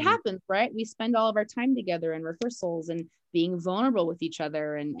it happens, right? We spend all of our time together in rehearsals and being vulnerable with each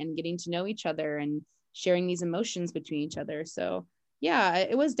other and getting to know each other and sharing these emotions between each other. So yeah,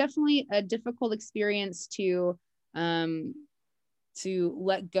 it was definitely a difficult experience to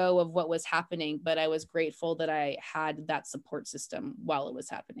let go of what was happening, but I was grateful that I had that support system while it was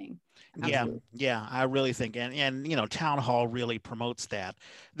happening. Absolutely. Yeah, I really think, and Town Hall really promotes that.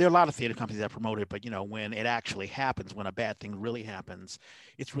 There are a lot of theater companies that promote it, but when it actually happens, when a bad thing really happens,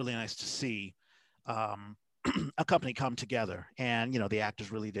 it's really nice to see a company come together, and the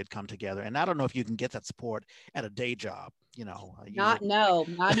actors really did come together. And I don't know if you can get that support at a day job. Not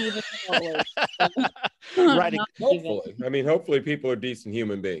even right. Hopefully, hopefully people are decent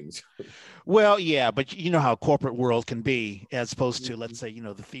human beings. Well, yeah, but you know how corporate world can be, as opposed to, let's say,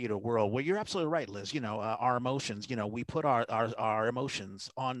 the theater world, where you're absolutely right, Liz. Our emotions, we put our emotions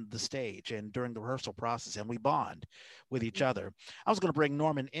on the stage and during the rehearsal process, and we bond with each other. I was going to bring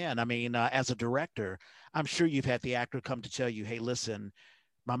Norman in. As a director, I'm sure you've had the actor come to tell you, hey, listen,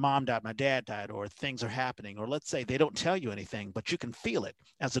 my mom died, my dad died, or things are happening, or let's say they don't tell you anything, but you can feel it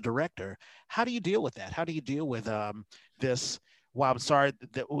as a director. How do you deal with that? How do you deal with this? Well, I'm sorry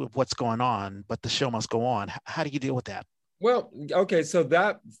what's going on, but the show must go on. How do you deal with that? Well, okay, so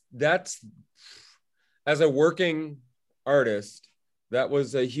that's as a working artist, that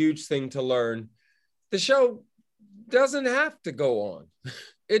was a huge thing to learn. The show doesn't have to go on.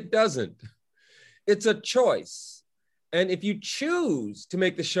 It doesn't. It's a choice. And if you choose to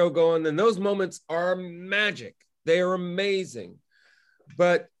make the show go on, then those moments are magic. They are amazing.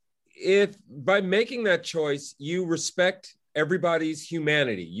 But if by making that choice, you respect everybody's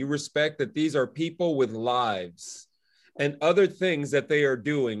humanity, you respect that these are people with lives and other things that they are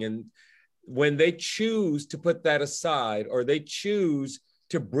doing. And when they choose to put that aside, or they choose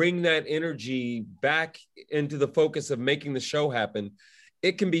to bring that energy back into the focus of making the show happen,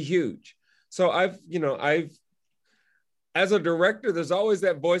 it can be huge. So I've as a director, there's always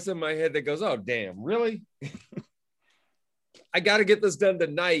that voice in my head that goes, oh, damn, really? I got to get this done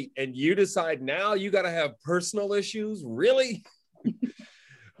tonight. And you decide now you got to have personal issues? Really?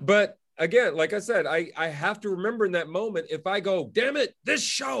 But again, like I said, I have to remember in that moment, if I go, damn it, this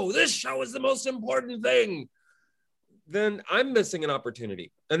show is the most important thing, then I'm missing an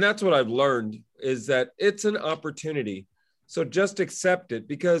opportunity. And that's what I've learned, is that it's an opportunity. So just accept it,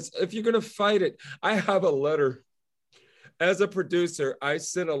 because if you're going to fight it, I have a letter. As a producer, I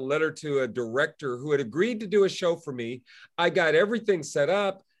sent a letter to a director who had agreed to do a show for me. I got everything set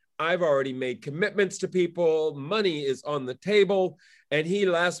up. I've already made commitments to people. Money is on the table. And he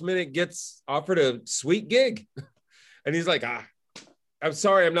last minute gets offered a sweet gig. And he's like, I'm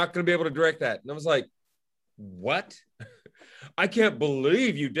sorry, I'm not going to be able to direct that. And I was like, what? I can't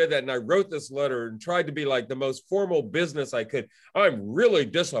believe you did that. And I wrote this letter and tried to be like the most formal business I could. I'm really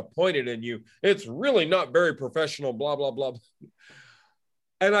disappointed in you. It's really not very professional, blah, blah, blah.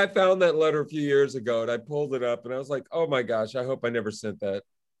 And I found that letter a few years ago and I pulled it up and I was like, oh my gosh, I hope I never sent that.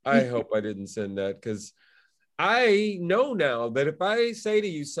 I hope I didn't send that, because I know now that if I say to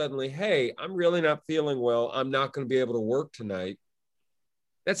you suddenly, hey, I'm really not feeling well, I'm not going to be able to work tonight,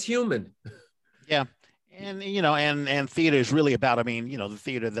 that's human. Yeah. And, you know, and theater is really about, I mean, you know, the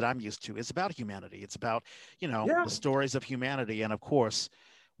theater that I'm used to is about humanity. It's about, you know, the stories of humanity. And of course,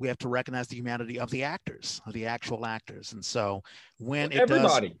 we have to recognize the humanity of the actors, of the actual actors. And so when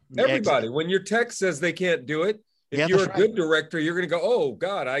everybody, when your tech says they can't do it, if you're a good director, you're going to go, oh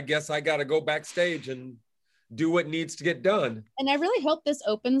God, I guess I got to go backstage and do what needs to get done. And I really hope this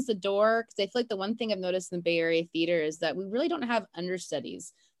opens the door, because I feel like the one thing I've noticed in the Bay Area theater is that we really don't have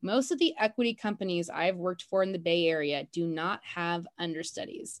understudies. Most of the equity companies I've worked for in the Bay Area do not have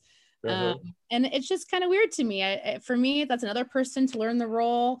understudies. And it's just kind of weird to me. For me, that's another person to learn the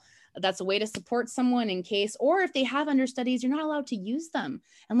role. That's a way to support someone in case, or if they have understudies, you're not allowed to use them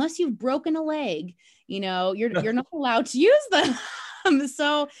unless you've broken a leg. You know, you're not allowed to use them.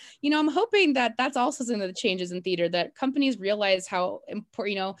 So, you know, I'm hoping that that's also some of the changes in theater, that companies realize how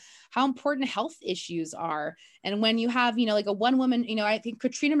important, you know, how important health issues are. And when you have, you know, like a one woman, you know, I think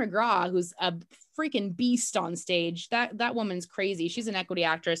Katrina McGraw, who's a freaking beast on stage, that woman's crazy. She's an equity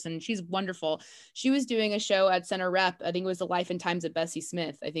actress and she's wonderful. She was doing a show at Center Rep. I think it was The Life and Times of Bessie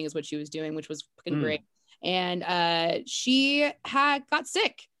Smith, I think is what she was doing, which was freaking great. And she got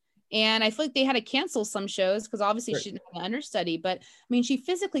sick. And I feel like they had to cancel some shows because obviously she didn't have an understudy, but I mean, she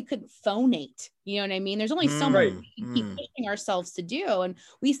physically couldn't phonate. You know what I mean? There's only so much we can keep pushing ourselves to do. And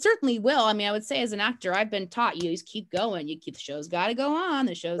we certainly will. I mean, I would say as an actor, I've been taught, you just keep going. You keep, the show's got to go on.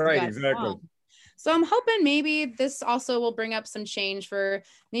 The show's got to go on. So I'm hoping maybe this also will bring up some change for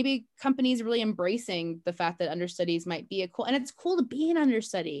maybe companies really embracing the fact that understudies might be cool. And it's cool to be an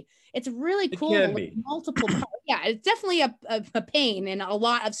understudy. It's really cool. It can be. Multiple parts. Yeah, it's definitely a pain and a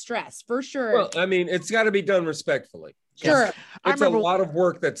lot of stress for sure. Well, I mean, it's got to be done respectfully. Sure. It's a lot of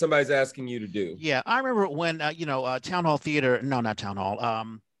work that somebody's asking you to do. Yeah, I remember when, Town Hall Theater, no, not Town Hall,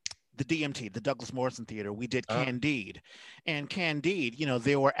 the DMT, the Douglas Morrison Theater, we did Candide. And Candide, you know,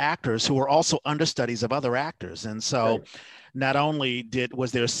 there were actors who were also understudies of other actors. And so not only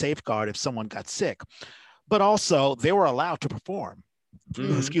was there a safeguard if someone got sick, but also they were allowed to perform.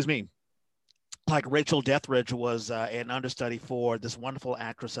 Excuse me. Like Rachel Dethridge was an understudy for this wonderful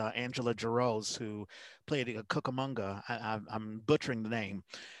actress, Angela Jarose, who played Cucamonga. I'm butchering the name.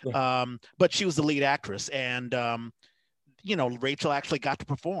 But she was the lead actress. And, Rachel actually got to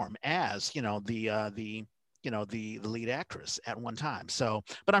perform as, the lead actress at one time. So,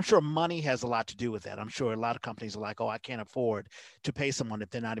 but I'm sure money has a lot to do with that. I'm sure a lot of companies are like, oh, I can't afford to pay someone if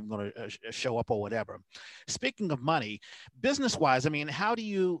they're not even going to show up or whatever. Speaking of money, business-wise, I mean,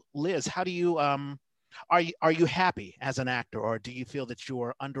 Liz, are you happy as an actor, or do you feel that you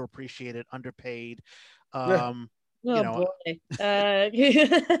are underappreciated, underpaid? Boy.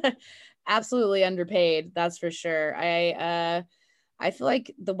 Absolutely underpaid. That's for sure. I feel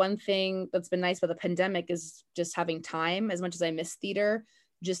like the one thing that's been nice about the pandemic is just having time. As much as I miss theater,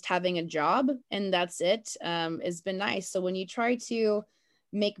 just having a job and that's it has been nice. So when you try to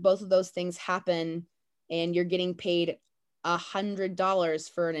make both of those things happen and you're getting paid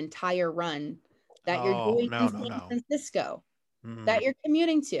 $100 for an entire run that you're doing in San Francisco, that you're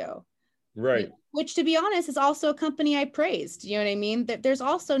commuting to. Right. Which, to be honest, is also a company I praised. You know what I mean? There's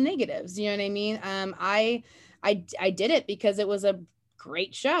also negatives. You know what I mean? I did it because it was a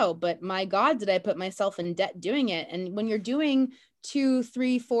great show, but my God, did I put myself in debt doing it? And when you're doing 2,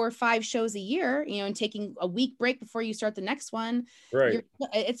 3, 4, 5 shows a year, and taking a week break before you start the next one,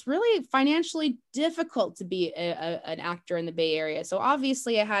 it's really financially difficult to be an actor in the Bay Area. So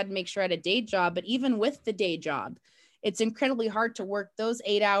obviously I had to make sure I had a day job, but even with the day job, it's incredibly hard to work those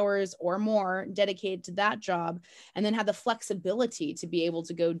 8 hours or more dedicated to that job and then have the flexibility to be able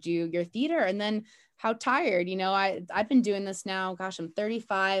to go do your theater. And then how tired, I've been doing this now, gosh, I'm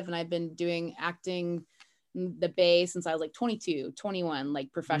 35 and I've been doing acting in the Bay since I was like 22, 21,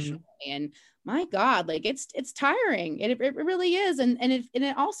 like professionally. And my God, like it's tiring. It really is. And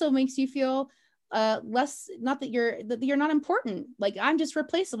it also makes you feel less, not that you're not important. Like, I'm just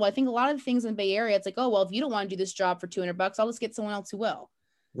replaceable. I think a lot of the things in the Bay Area, it's like, oh, well, if you don't want to do this job for $200, I'll just get someone else who will.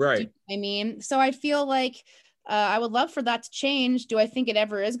 Right. Do you know what I mean? So I feel like I would love for that to change. Do I think it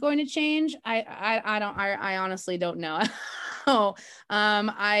ever is going to change? I honestly don't know.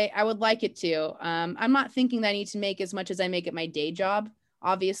 I would like it to. I'm not thinking that I need to make as much as I make at my day job.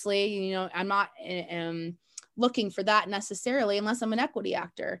 Obviously, you know, I'm not looking for that necessarily unless I'm an equity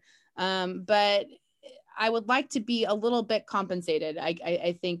actor. But I would like to be a little bit compensated.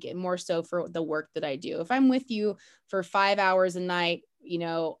 I think more so for the work that I do. If I'm with you for 5 hours a night, you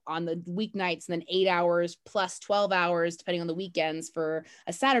know, on the weeknights, and then 8 hours plus 12 hours, depending on the weekends for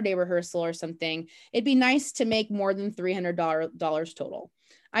a Saturday rehearsal or something, it'd be nice to make more than $300 total.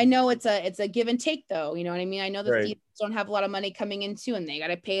 I know it's a give and take though. You know what I mean? I know the Right. theaters don't have a lot of money coming in too, and they got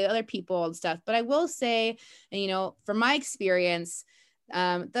to pay other people and stuff. But I will say, and, you know, from my experience,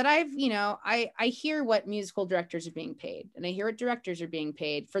 that I've, you know, I hear what musical directors are being paid, and I hear what directors are being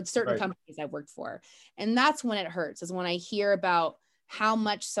paid for certain Right. companies I've worked for. And that's when it hurts, is when I hear about how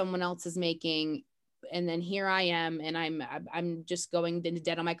much someone else is making. And then here I am, and I'm just going into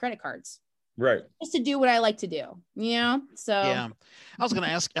debt on my credit cards. Right. Just to do what I like to do, you know? So Yeah, I was going to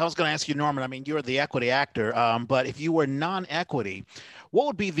ask you, Norman. I mean, you're the equity actor, but if you were non-equity, what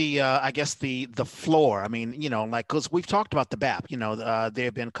would be the, I guess the floor? I mean, you know, like, because we've talked about the BAP. You know, there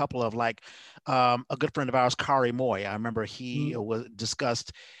have been a couple of, like, a good friend of ours, Kari Moy. I remember he was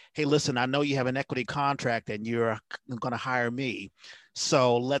discussed. Hey, listen, I know you have an equity contract, and you're going to hire me,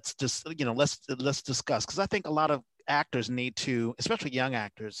 so let's just, you know, let's discuss, because I think a lot of actors need to, especially young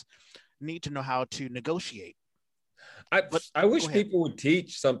actors, need to know how to negotiate. I wish people would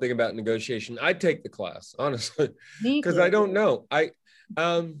teach something about negotiation. I'd take the class, honestly, because I don't know. I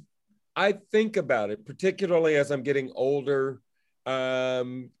think about it, particularly as I'm getting older,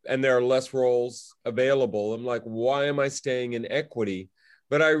 and there are less roles available. I'm like, why am I staying in equity?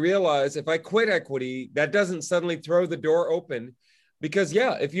 But I realize if I quit equity, that doesn't suddenly throw the door open, because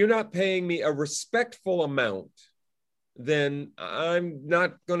yeah, if you're not paying me a respectful amount, then I'm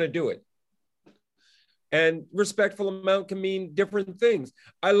not going to do it. And respectful amount can mean different things.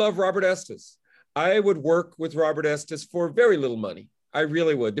 I love Robert Estes. I would work with Robert Estes for very little money. I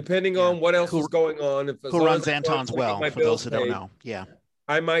really would, depending on what else is going on. Who runs Anton's Well, for those who don't know. Yeah.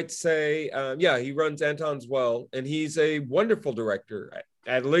 I might say, yeah, he runs Anton's Well, and he's a wonderful director.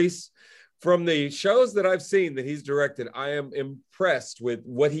 At least from the shows that I've seen that he's directed, I am impressed with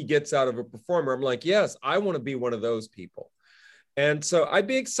what he gets out of a performer. I'm like, yes, I want to be one of those people. And so I'd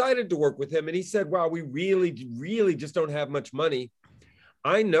be excited to work with him. And he said, wow, we really, really just don't have much money.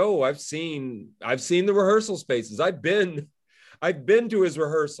 I know, I've seen the rehearsal spaces. I've been to his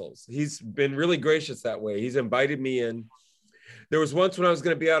rehearsals. He's been really gracious that way. He's invited me in. There was once when I was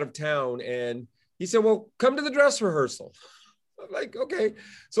going to be out of town, and he said, well, come to the dress rehearsal. I'm like, okay.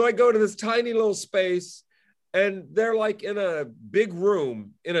 So I go to this tiny little space, and they're like in a big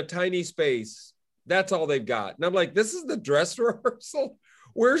room in a tiny space. That's all they've got. And I'm like, this is the dress rehearsal?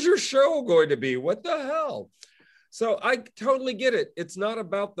 Where's your show going to be? What the hell? So I totally get it. It's not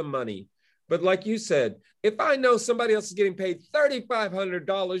about the money. But like you said, if I know somebody else is getting paid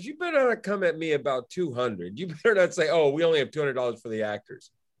 $3,500, you better not come at me about $200. You better not say, oh, we only have $200 for the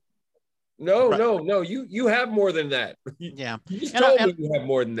actors. No, right. No. You have more than that. Yeah. You just told me you have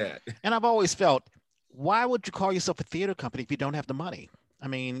more than that. And I've always felt, why would you call yourself a theater company if you don't have the money? I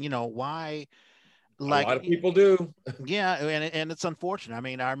mean, you know, why? Like, a lot of people do. Yeah, and it's unfortunate. I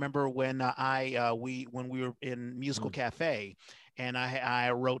mean, I remember when we were in Musical Cafe, and I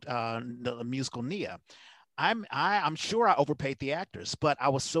wrote the musical Nia. I'm sure I overpaid the actors, but I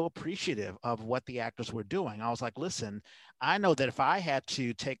was so appreciative of what the actors were doing. I was like, listen, I know that if I had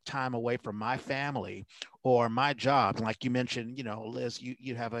to take time away from my family or my job, like you mentioned, you know, Liz,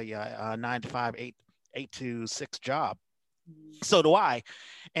 you have a 9 to 5, 8 to 6 job. So do I.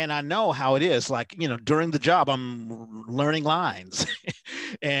 And I know how it is. Like, you know, during the job, I'm learning lines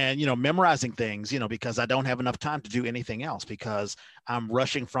and, you know, memorizing things, you know, because I don't have enough time to do anything else, because I'm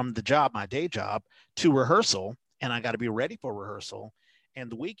rushing from the job, my day job, to rehearsal, and I got to be ready for rehearsal. And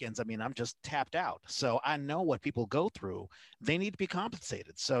the weekends, I mean, I'm just tapped out. So I know what people go through. They need to be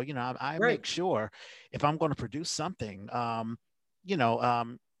compensated. So, you know, I make sure if I'm going to produce something, you know,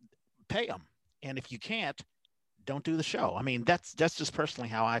 pay them. And if you can't, don't do the show. I mean, that's just personally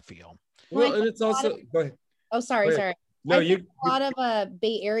how I feel. Well, and it's also go ahead. Oh, sorry. No, a lot of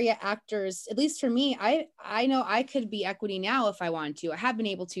Bay Area actors, at least for me, I know I could be equity now if I wanted to. I have been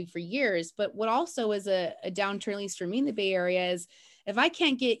able to for years. But what also is a downturn, at least for me in the Bay Area, is if I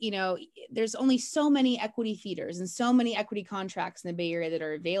can't get, you know, there's only so many equity theaters and so many equity contracts in the Bay Area that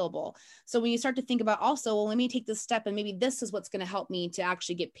are available. So when you start to think about also, well, let me take this step and maybe this is what's going to help me to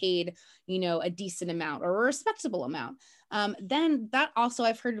actually get paid, you know, a decent amount or a respectable amount. Then that also,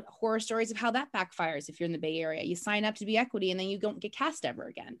 I've heard horror stories of how that backfires. If you're in the Bay Area, you sign up to be equity and then you don't get cast ever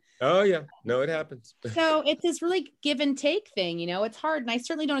again. Oh yeah, no, it happens. So it's this really give and take thing, you know, it's hard. And I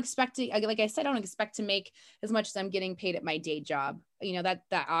certainly don't expect to, like I said, I don't expect to make as much as I'm getting paid at my day job. You know, that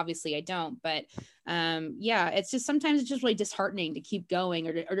obviously I don't, but yeah, it's just, sometimes it's just really disheartening to keep going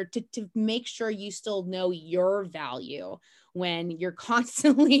or to make sure you still know your value when you're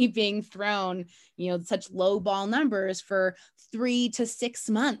constantly being thrown, you know, such low ball numbers for 3 to 6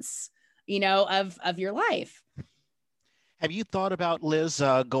 months, you know, of your life. Have you thought about, Liz,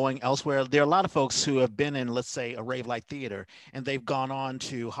 going elsewhere? There are a lot of folks who have been in, let's say, a rave light theater, and they've gone on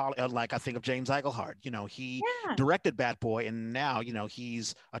to like I think of James Iglehart. You know, he directed Bat Boy, and now, you know,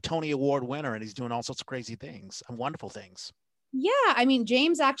 he's a Tony Award winner, and he's doing all sorts of crazy things and wonderful things. Yeah, I mean,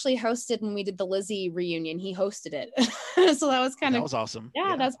 James actually hosted when we did the Lizzie reunion. He hosted it, so that was kind of, that was awesome.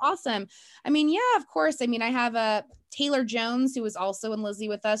 Yeah, that's awesome. I mean, yeah, of course. I mean, I have Taylor Jones, who was also in Lizzie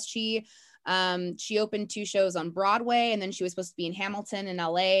with us. She opened 2 shows on Broadway, and then she was supposed to be in Hamilton in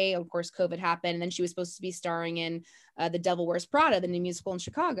LA. Of course, COVID happened, and then she was supposed to be starring in The Devil Wears Prada, the new musical in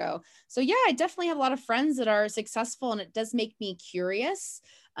Chicago. So yeah, I definitely have a lot of friends that are successful, and it does make me curious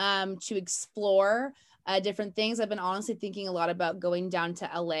to explore different things. I've been honestly thinking a lot about going down to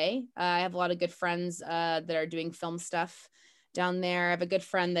LA. I have a lot of good friends that are doing film stuff down there. I have a good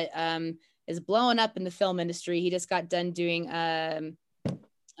friend that is blowing up in the film industry. He just got done doing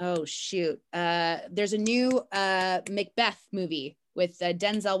oh shoot, there's a new Macbeth movie with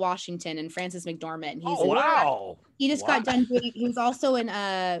Denzel Washington and Frances McDormand. He just got done doing, he was also in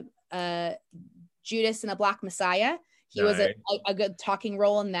Judas and the Black Messiah. He was a good talking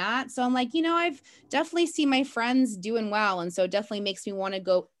role in that. So I'm like, you know, I've definitely seen my friends doing well, and so it definitely makes me want to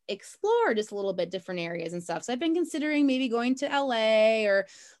go explore just a little bit different areas and stuff. So I've been considering maybe going to LA, or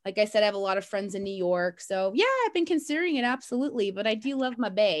like I said, I have a lot of friends in New York. So yeah, I've been considering it, absolutely. But I do love my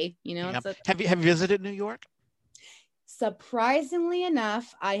Bay, you know. Yeah. Have you visited New York? Surprisingly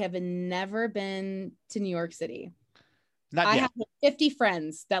enough, I have never been to New York City. I have 50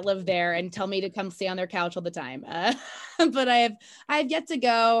 friends that live there and tell me to come stay on their couch all the time. But I have yet to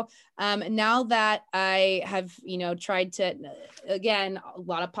go. Now that I have, you know, tried to, again, a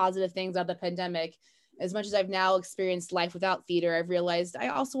lot of positive things out of the pandemic. As much as I've now experienced life without theater, I've realized I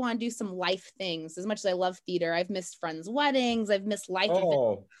also want to do some life things. As much as I love theater, I've missed friends' weddings. I've missed life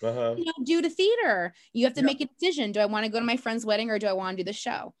events, you know, due to theater. You have to make a decision. Do I want to go to my friend's wedding, or do I want to do the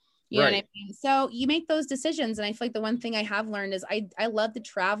show? You know what I mean? So you make those decisions. And I feel like the one thing I have learned is I love to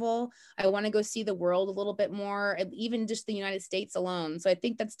travel. I want to go see the world a little bit more, even just the United States alone. So I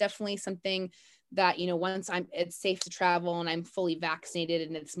think that's definitely something that, you know, once it's safe to travel and I'm fully vaccinated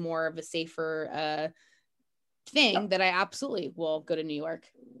and it's more of a safer thing, that I absolutely will go to New York.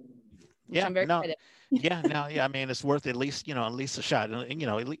 Yeah, I'm very excited. I mean, it's worth at least a shot. And,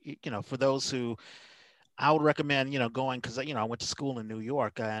 you know, for those who, I would recommend, you know, going, because, you know, I went to school in New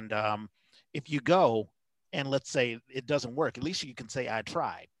York, and if you go and let's say it doesn't work, at least you can say I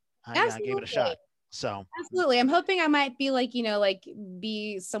tried. I gave it a shot. So absolutely, I'm hoping I might be like, you know, like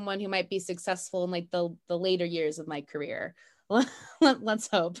be someone who might be successful in like the later years of my career. Let's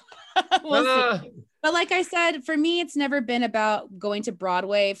hope. We'll see. But like I said, for me, it's never been about going to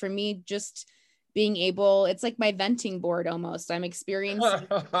Broadway. For me, just being able, it's like my venting board almost. I'm experiencing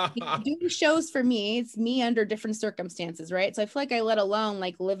doing shows. For me, it's me under different circumstances, right? So I feel like I let alone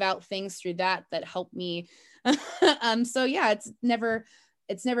like live out things through that help me. So yeah, it's never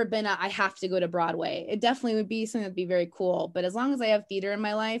been I have to go to Broadway. It definitely would be something that'd be very cool. But as long as I have theater in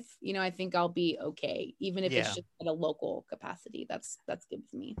my life, you know, I think I'll be okay, even if it's just at a local capacity. That's good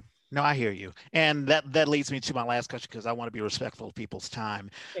for me. No, I hear you. And that leads me to my last question, because I want to be respectful of people's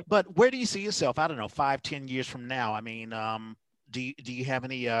time. But where do you see yourself, I don't know, 5-10 years from now? I mean, do you have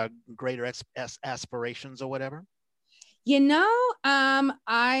any greater aspirations or whatever? You know,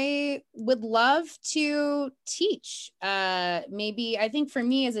 I would love to teach. Maybe, I think for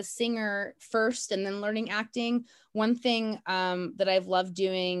me as a singer first and then learning acting, one thing that I've loved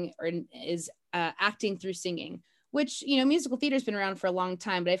doing is acting through singing. Which, you know, musical theater has been around for a long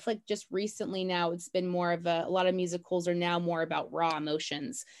time, but I feel like just recently now it's been more of a lot of musicals are now more about raw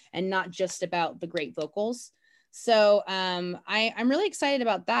emotions and not just about the great vocals. So I'm really excited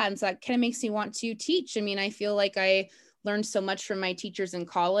about that. And so that kind of makes me want to teach. I mean, I feel like I learned so much from my teachers in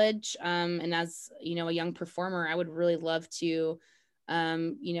college. And as, you know, a young performer, I would really love to, you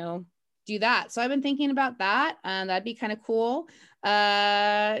know, do that. So I've been thinking about that. That'd be kind of cool.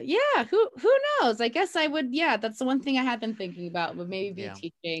 Yeah, who knows? I guess I would. Yeah, that's the one thing I have been thinking about, would maybe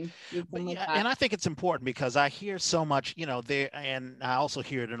be teaching. But yeah, and I think it's important because I hear so much, there, and I also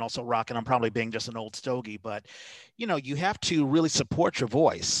hear it and also rock, and I'm probably being just an old stogie, but you have to really support your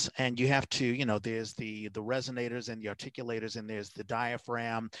voice, and you have to, there's the resonators and the articulators, and there's the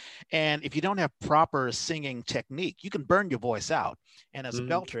diaphragm, and if you don't have proper singing technique, you can burn your voice out. And as a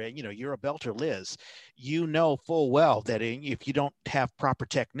belter, you're a belter, Liz, full well that if you don't have proper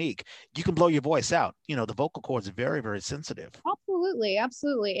technique, you can blow your voice out. The vocal cords are very, very sensitive. Absolutely.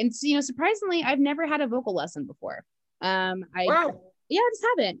 And surprisingly, I've never had a vocal lesson before. I just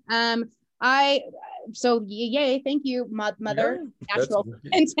haven't. Yay, thank you, mother,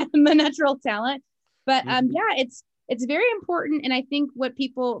 natural talent. But it's very important. And I think what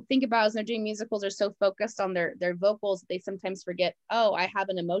people think about as they're doing musicals are so focused on their vocals, they sometimes forget, oh, I have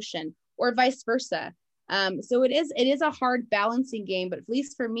an emotion, or vice versa. So it is a hard balancing game, but at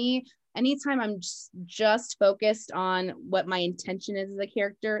least for me, anytime I'm just focused on what my intention is as a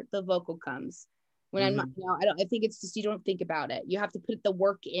character, the vocal comes. When I'm not, I think it's just, you don't think about it. You have to put the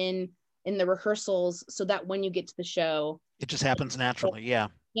work in the rehearsals so that when you get to the show, it just happens naturally. Yeah.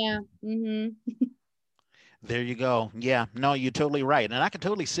 There you go. Yeah, no, you're totally right. And I can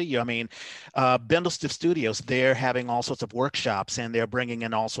totally see you. I mean, Bendlestiff Studios, they're having all sorts of workshops, and they're bringing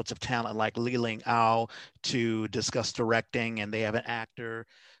in all sorts of talent like Li Ling Ao to discuss directing. And they have an actor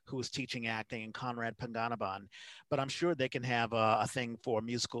who is teaching acting, and Conrad Panganaban. But I'm sure they can have a thing for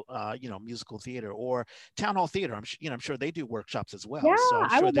musical, musical theater or town hall theater. I'm sure they do workshops as well. Yeah, so I'm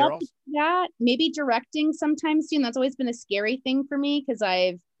sure I would love to do that. Maybe directing sometime soon. That's always been a scary thing for me because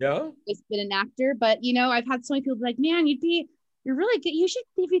I've always been an actor. But I've had so many people be like, "Man, you're really good. You should,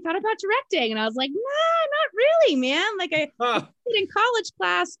 if you thought about directing." And I was like, "Nah, not really, man. Like I did in college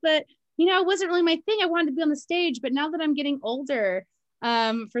class, but it wasn't really my thing. I wanted to be on the stage. But now that I'm getting older,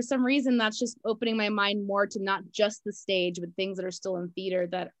 for some reason, that's just opening my mind more to not just the stage, but things that are still in theater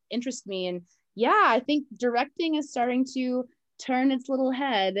that interest me. And yeah, I think directing is starting to turn its little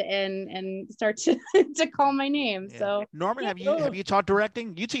head and start to call my name. Yeah. So Norman, have you taught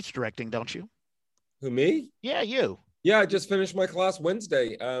directing? You teach directing, don't you? Who, me? Yeah, you. Yeah, I just finished my class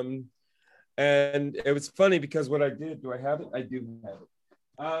Wednesday. And it was funny because what I did, do I have it? I do have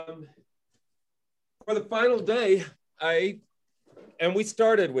it. For the final day, we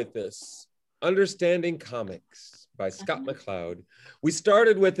started with this, Understanding Comics by Scott McCloud. We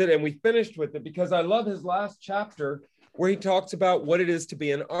started with it and we finished with it because I love his last chapter where he talks about what it is to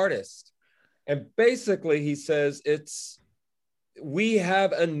be an artist. And basically he says we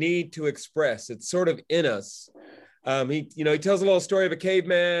have a need to express. It's sort of in us. He tells a little story of a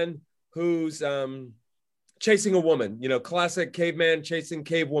caveman who's chasing a woman, classic caveman chasing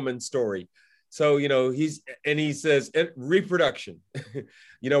cave woman story. So, he says reproduction,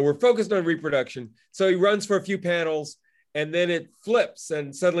 we're focused on reproduction. So he runs for a few panels and then it flips.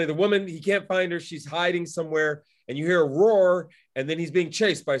 And suddenly the woman, he can't find her. She's hiding somewhere and you hear a roar and then he's being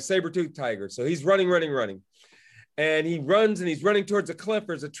chased by a saber-toothed tiger. So he's running. And he runs and he's running towards a cliff.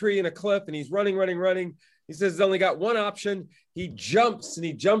 There's a tree and a cliff and he's running. He says he's only got one option. He jumps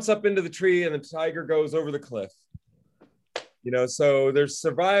up into the tree and the tiger goes over the cliff. So there's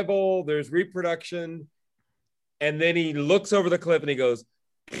survival, there's reproduction. And then he looks over the cliff and he goes,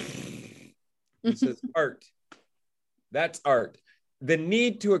 he says, art. That's art. The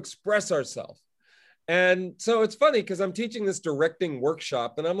need to express ourselves. And so it's funny because I'm teaching this directing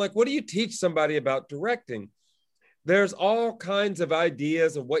workshop and I'm like, what do you teach somebody about directing? There's all kinds of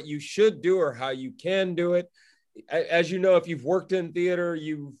ideas of what you should do or how you can do it. As you know, if you've worked in theater,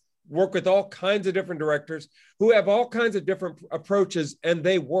 you've work with all kinds of different directors who have all kinds of different approaches and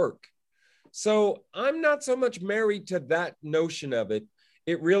they work. So I'm not so much married to that notion of it.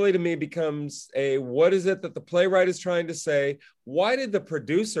 It really to me becomes what is it that the playwright is trying to say? Why did the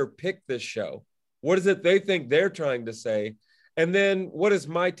producer pick this show? What is it they think they're trying to say? And then what is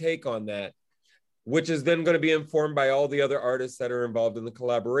my take on that? Which is then going to be informed by all the other artists that are involved in the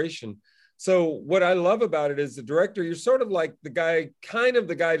collaboration. So what I love about it is the director, you're sort of like the guy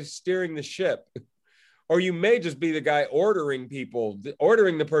steering the ship, or you may just be the guy ordering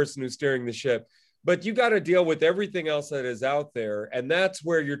the person who's steering the ship, but you got to deal with everything else that is out there. And that's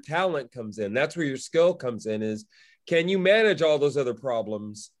where your talent comes in. That's where your skill comes in is, can you manage all those other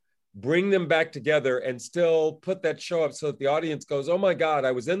problems, bring them back together and still put that show up so that the audience goes, oh my God,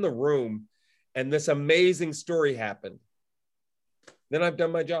 I was in the room and this amazing story happened. Then I've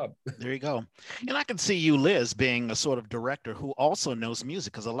done my job. There you go. And I can see you, Liz, being a sort of director who also knows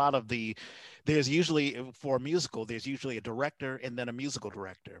music, because there's usually for a musical, there's usually a director and then a musical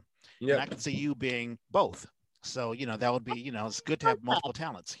director. Yeah. And I can see you being both. So, that would be, it's good to have multiple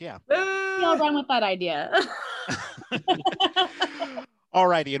talents. Yeah. I'll run with that idea. All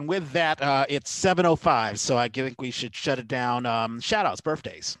righty. And with that, it's 7:05. So I think we should shut it down. Shout outs,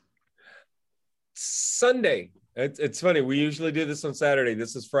 birthdays. Sunday. It's funny. We usually do this on Saturday.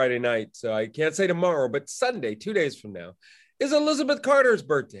 This is Friday night. So I can't say tomorrow, but Sunday, 2 days from now, is Elizabeth Carter's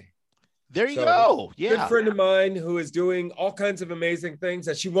birthday. There you go. Yeah. Good friend of mine who is doing all kinds of amazing things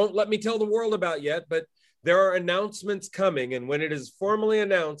that she won't let me tell the world about yet, but there are announcements coming. And when it is formally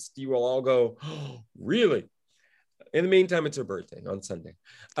announced, you will all go, oh, really? In the meantime, it's her birthday on Sunday.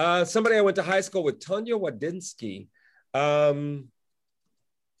 Somebody I went to high school with, Tanya Wadinsky. I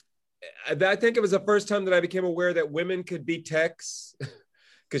think it was the first time that I became aware that women could be techs,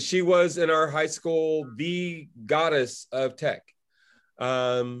 because she was in our high school the goddess of tech.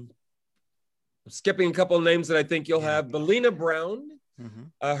 Skipping a couple of names that I think you'll have. Belina Brown,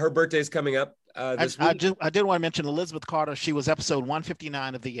 her birthday is coming up this week. I did want to mention Elizabeth Carter. She was episode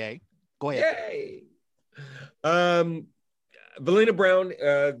 159 of the Yay. Go ahead. Yay! Belina Brown,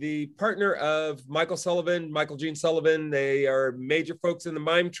 the partner of Michael Gene Sullivan. They are major folks in the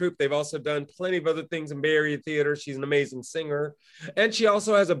mime troupe. They've also done plenty of other things in Bay Area theater. She's an amazing singer. And she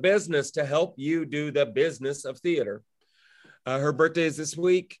also has a business to help you do the business of theater. Her birthday is this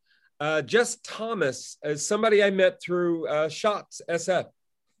week. Jess Thomas is somebody I met through Shots SF.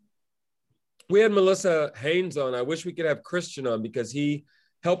 We had Melissa Haynes on. I wish we could have Christian on because he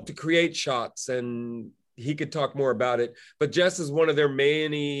helped to create Shots and he could talk more about it. But Jess is one of their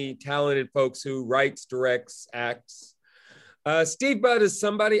many talented folks who writes, directs, acts. Steve Budd is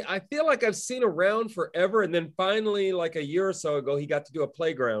somebody I feel like I've seen around forever. And then finally, like a year or so ago, he got to do a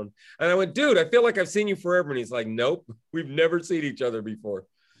playground. And I went, dude, I feel like I've seen you forever. And he's like, nope, we've never seen each other before.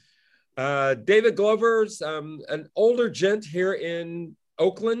 David Glover's an older gent here in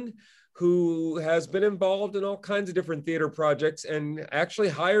Oakland who has been involved in all kinds of different theater projects and actually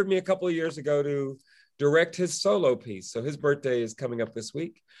hired me a couple of years ago to direct his solo piece. So his birthday is coming up this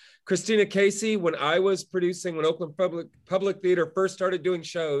week. Christina Casey, when I was producing, when Oakland Public Theater first started doing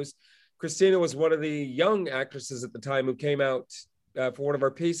shows, Christina was one of the young actresses at the time who came out for one of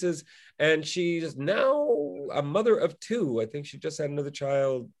our pieces. And she's now a mother of two. I think she just had another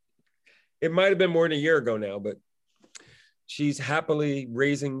child. It might have been more than a year ago now, but she's happily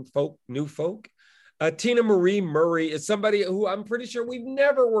raising new folk. Tina Marie Murray is somebody who I'm pretty sure we've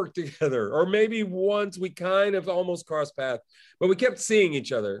never worked together, or maybe once we kind of almost crossed paths, but we kept seeing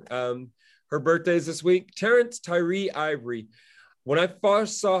each other. Her birthday is this week. Terrence Tyree Ivory. When I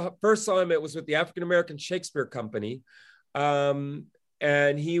first saw him, it was with the African American Shakespeare Company, and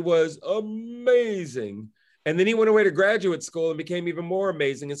he was amazing. And then he went away to graduate school and became even more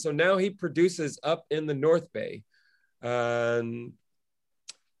amazing. And so now he produces up in the North Bay.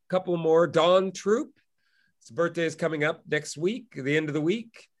 Couple more. Dawn Troop. His birthday is coming up next week, the end of the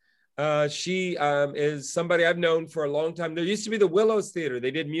week. She is somebody I've known for a long time. There used to be the Willows Theater.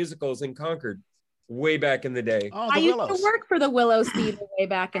 They did musicals in Concord way back in the day. Oh, I used to work for the Willows Theater way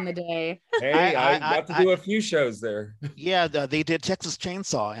back in the day. Hey, I got to do a few shows there. Yeah, they did Texas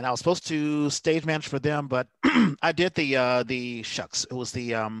Chainsaw, and I was supposed to stage manage for them, but I did the shucks. It was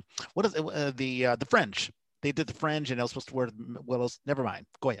the the Fringe. They did the Fringe, and I was supposed to wear Willows. Never mind.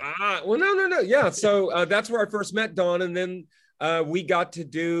 Go ahead. Well, no. Yeah, so that's where I first met Dawn, and then we got to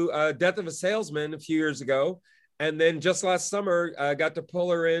do Death of a Salesman a few years ago. And then just last summer, I got to pull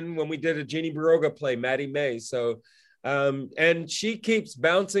her in when we did a Jeannie Baroga play, Maddie May. So, and she keeps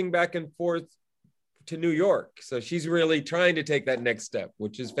bouncing back and forth to New York. So she's really trying to take that next step,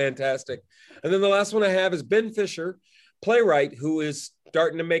 which is fantastic. And then the last one I have is Ben Fisher, playwright, who is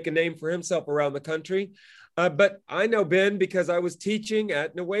starting to make a name for himself around the country. But I know Ben because I was teaching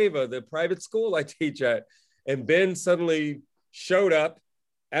at Nueva, the private school I teach at. And Ben suddenly showed up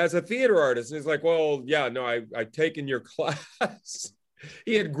as a theater artist. And he's like, well, yeah, no, I've taken your class.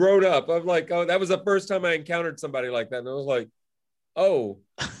 He had grown up. I'm like, oh, that was the first time I encountered somebody like that. And I was like, oh,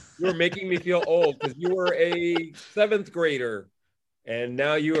 you were making me feel old because you were a 7th grader. And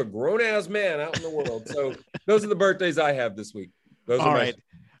now you're a grown-ass man out in the world. So those are the birthdays I have this week. All right.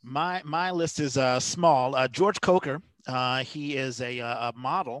 My list is small. George Coker, he is a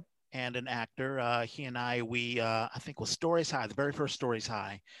model and an actor. He and I think was Stories High, the very first Stories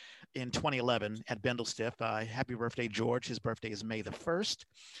High in 2011 at Bendel-Stiff. Happy birthday, George. His birthday is May the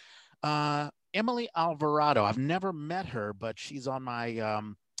 1st. Emily Alvarado, I've never met her, but she's on my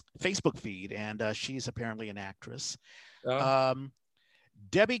Facebook feed, and she's apparently an actress.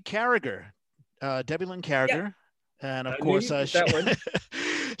 Debbie Carragher, Debbie Lynn Carragher. Yeah. And of course,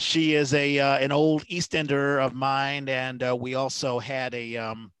 she is an old East Ender of mine, and we also had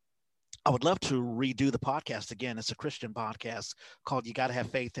a I would love to redo the podcast again. It's a Christian podcast called You Gotta Have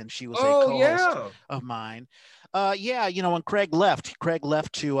Faith, and she was a Oh, co-host yeah. of mine. Yeah, when Craig left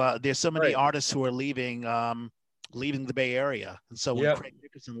to there's so many Right. artists who are leaving the Bay Area. And so when Yep. Craig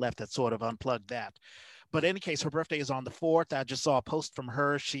Dickerson left, that sort of unplugged that. But in any case, her birthday is on the 4th. I just saw a post from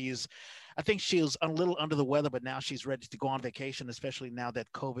her. I think she was a little under the weather, but now she's ready to go on vacation, especially now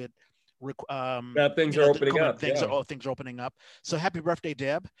that COVID Now things are opening up. Things are opening up. So happy birthday,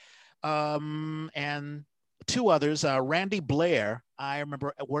 Deb. And two others, Randy Blair. I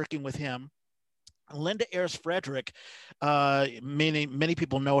remember working with him. Linda Ayers Frederick, many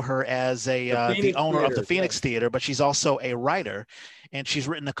people know her as the owner of the Phoenix Theater, but she's also a writer, and she's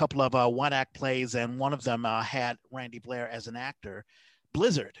written a couple of one-act plays, and one of them had Randy Blair as an actor,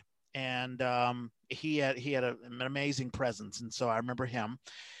 Blizzard, and he had an amazing presence, and so I remember him.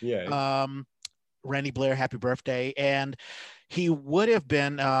 Yeah. Randy Blair, happy birthday. And he would have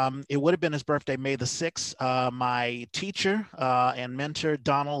been, it would have been his birthday, May the 6th. My teacher and mentor,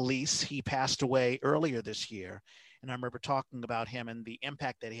 Donald Lease, he passed away earlier this year. And I remember talking about him and the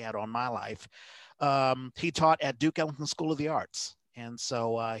impact that he had on my life. He taught at Duke Ellington School of the Arts. And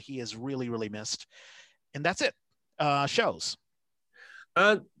so he is really, really missed. And that's it. Shows.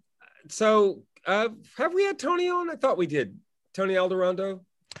 So have we had Tony on? I thought we did. Tony Alderondo?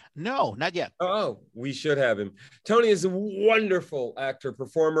 No, not yet. Oh, we should have him. Tony is a wonderful actor,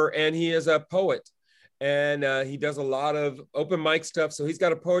 performer, and he is a poet. And he does a lot of open mic stuff. So he's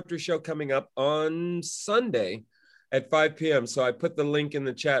got a poetry show coming up on Sunday at 5 p.m. So I put the link in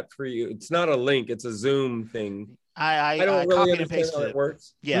the chat for you. It's not a link, it's a Zoom thing. I don't really copied and understand pasted how it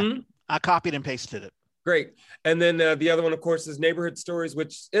works. Yeah, I copied and pasted it. Great. And then the other one, of course, is Neighborhood Stories,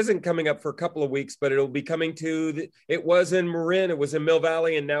 which isn't coming up for a couple of weeks, but it'll be coming it was in Marin, it was in Mill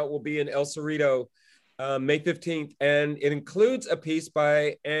Valley, and now it will be in El Cerrito, May 15th. And it includes a piece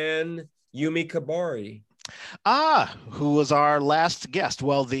by Anne Yumi Kabari. Who was our last guest?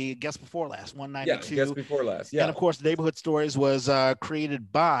 Well, the guest before last, 192. Yeah, guest before last. Yeah. And of course, Neighborhood Stories was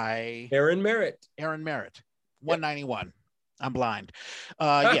created by Aaron Merritt. 191. I'm blind.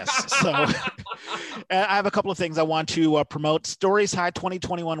 Yes. So I have a couple of things I want to promote. Stories High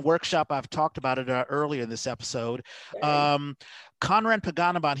 2021 workshop. I've talked about it earlier in this episode. Conrad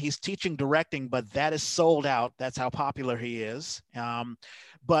Paganaban, he's teaching directing, but that is sold out. That's how popular he is.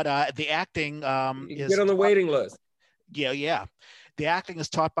 But the acting is get on the waiting list. Yeah. The acting is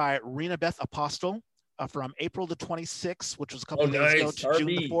taught by Rena Beth Apostle from April the 26th, which was a couple of days ago, to June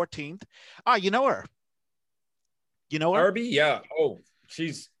the 14th. You know her. You know her? Arby? Yeah. Oh,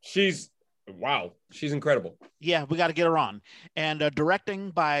 she's wow. She's incredible. Yeah, we got to get her on. And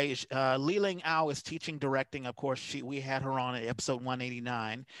directing by Li Ling Ao is teaching directing. Of course, we had her on at episode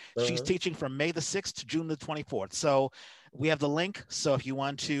 189. She's teaching from May the 6th to June the 24th. So we have the link. So if you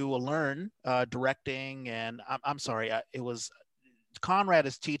want to learn directing, and I'm sorry, it was Conrad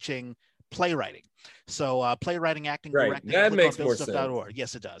is teaching playwriting. So playwriting, acting, directing. That makes more sense.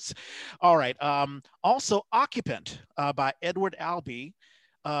 Yes, it does. All right. Also, Occupant by Edward Albee,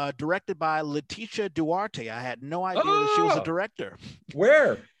 directed by Leticia Duarte. I had no idea that she was a director.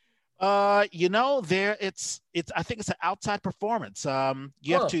 Where? There it's I think it's an outside performance.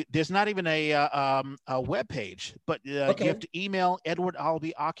 You have to. There's not even a web page, but you have to email Edward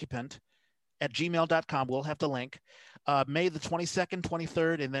Albee Occupant at gmail.com. We'll have the link. May the 22nd,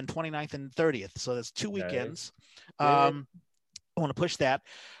 23rd, and then 29th and 30th. So that's 2 weekends. I want to push that.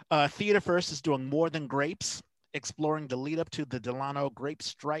 Theater First is doing More Than Grapes, exploring the lead up to the Delano grape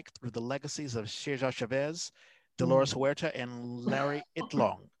strike through the legacies of Cesar Chavez, Dolores Huerta, and Larry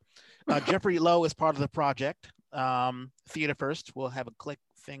Itlong. Jeffrey Lowe is part of the project. Theater First, we'll have a click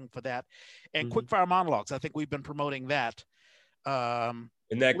thing for that. And Quickfire Monologues, I think we've been promoting that.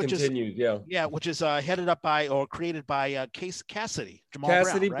 And that continues, Yeah, which is headed up by or created by Cassidy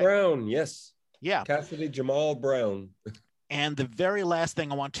Brown, right? Yes. Yeah. Cassidy Jamal Brown. And the very last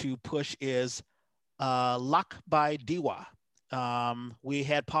thing I want to push is Lakbai Diwa. We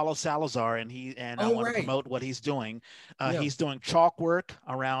had Paolo Salazar, and I want to promote what he's doing. He's doing chalk work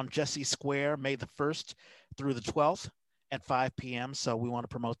around Jessie Square, May the 1st through the 12th at 5 p.m. So we want to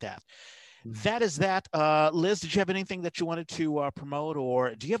promote that. That is that. Liz, did you have anything that you wanted to promote,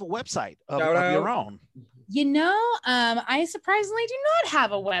 or do you have a website of your own? I surprisingly do not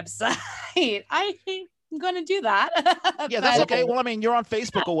have a website. I'm going to do that. Yeah, that's okay. Well, I mean, you're on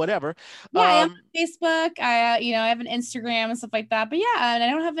Facebook or whatever. Yeah, I am on Facebook. I have an Instagram and stuff like that. But yeah, and I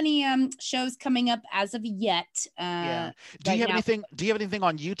don't have any shows coming up as of yet. Yeah. Do you have anything? Do you have anything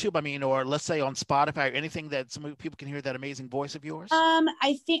on YouTube? I mean, or let's say on Spotify, or anything that some people can hear that amazing voice of yours?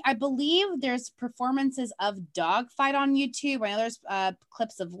 I believe there's performances of Dogfight on YouTube. I know there's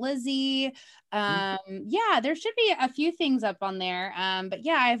clips of Lizzie. Yeah, there should be a few things up on there. But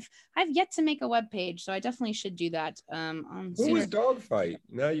yeah, I've yet to make a web page, so I definitely should do that. Who was Dogfight?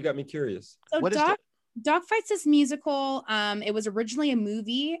 Now you got me curious. So Dogfight's this musical. It was originally a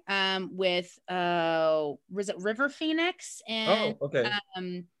movie with was it River Phoenix and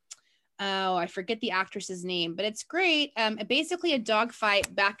I forget the actress's name, but it's great. Basically a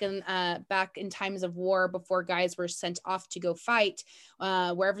dogfight back in times of war, before guys were sent off to go fight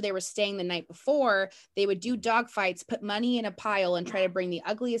wherever they were staying the night before. They would do dogfights, put money in a pile, and try to bring the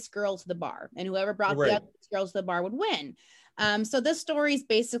ugliest girl to the bar, and whoever brought the ugliest girl to the bar would win. So this story is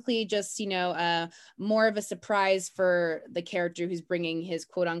basically just, more of a surprise for the character who's bringing his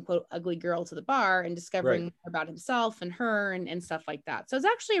quote unquote ugly girl to the bar, and discovering more about himself and her and stuff like that. So it's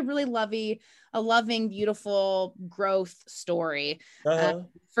actually a really loving, beautiful growth story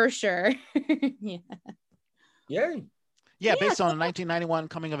for sure. Yeah. Yay. Yeah, based on a 1991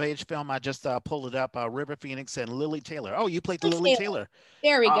 coming-of-age film. I just pulled it up. River Phoenix and Lily Taylor. Oh, you played Lily Taylor.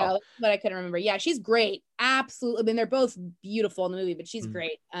 There we go. That's what I couldn't remember. Yeah, she's great. Absolutely. I mean, they're both beautiful in the movie, but she's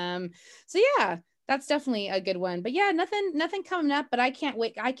great. So yeah, that's definitely a good one. But yeah, nothing coming up. But I can't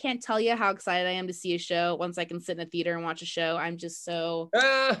wait. I can't tell you how excited I am to see a show once I can sit in a theater and watch a show. I'm just so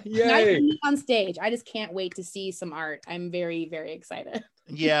yay. On stage. I just can't wait to see some art. I'm very, very excited.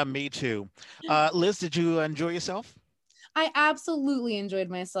 Yeah, me too. Liz, did you enjoy yourself? I absolutely enjoyed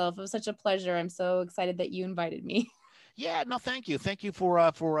myself. It was such a pleasure. I'm so excited that you invited me. Yeah, no, thank you. Thank you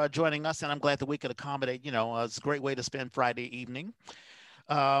for joining us. And I'm glad that we could accommodate, it's a great way to spend Friday evening.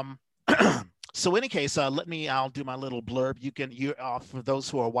 So in any case, I'll do my little blurb. For those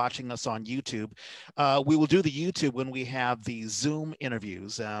who are watching us on YouTube, we will do the YouTube when we have the Zoom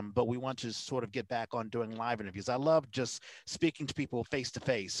interviews, but we want to sort of get back on doing live interviews. I love just speaking to people face to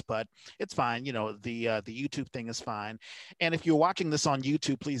face, but it's fine. The YouTube thing is fine. And if you're watching this on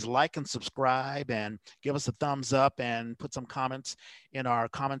YouTube, please like and subscribe and give us a thumbs up and put some comments in our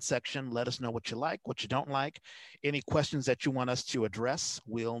comment section. Let us know what you like, what you don't like, any questions that you want us to address.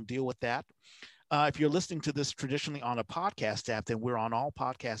 We'll deal with that. If you're listening to this traditionally on a podcast app, then we're on all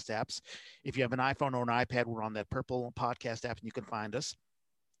podcast apps. If you have an iPhone or an iPad, we're on that purple podcast app and you can find us.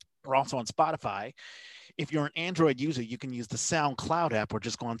 We're also on Spotify. If you're an Android user, you can use the SoundCloud app or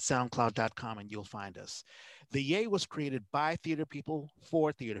just go on soundcloud.com and you'll find us. The Yay was created by theater people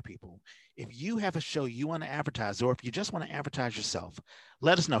for theater people. If you have a show you want to advertise, or if you just want to advertise yourself,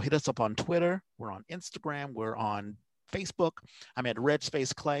 let us know. Hit us up on Twitter. We're on Instagram. We're on Facebook. I'm at Red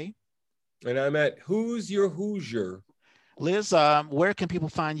Space Clay. And I'm at Who's Your Hoosier. Liz, where can people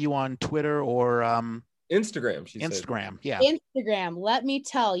find you on Twitter or Instagram? Instagram, yeah. Instagram, let me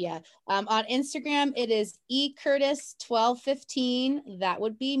tell you. On Instagram, it is eCurtis1215. That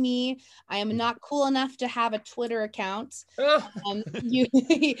would be me. I am not cool enough to have a Twitter account. You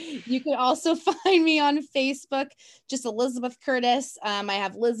can also find me on Facebook, just Elizabeth Curtis. I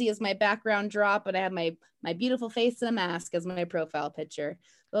have Lizzie as my background drop, and I have my beautiful face in a mask as my profile picture.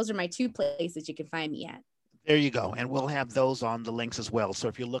 Those are my two places you can find me at. There you go. And we'll have those on the links as well. So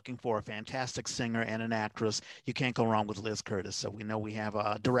if you're looking for a fantastic singer and an actress, you can't go wrong with Liz Curtis. So we know we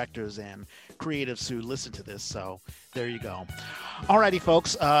have directors and creatives who listen to this. So there you go. All righty,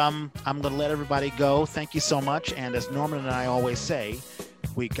 folks. I'm going to let everybody go. Thank you so much. And as Norman and I always say,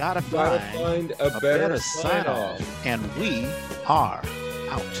 we got to find a better sign off. And we are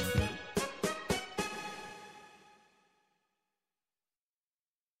out.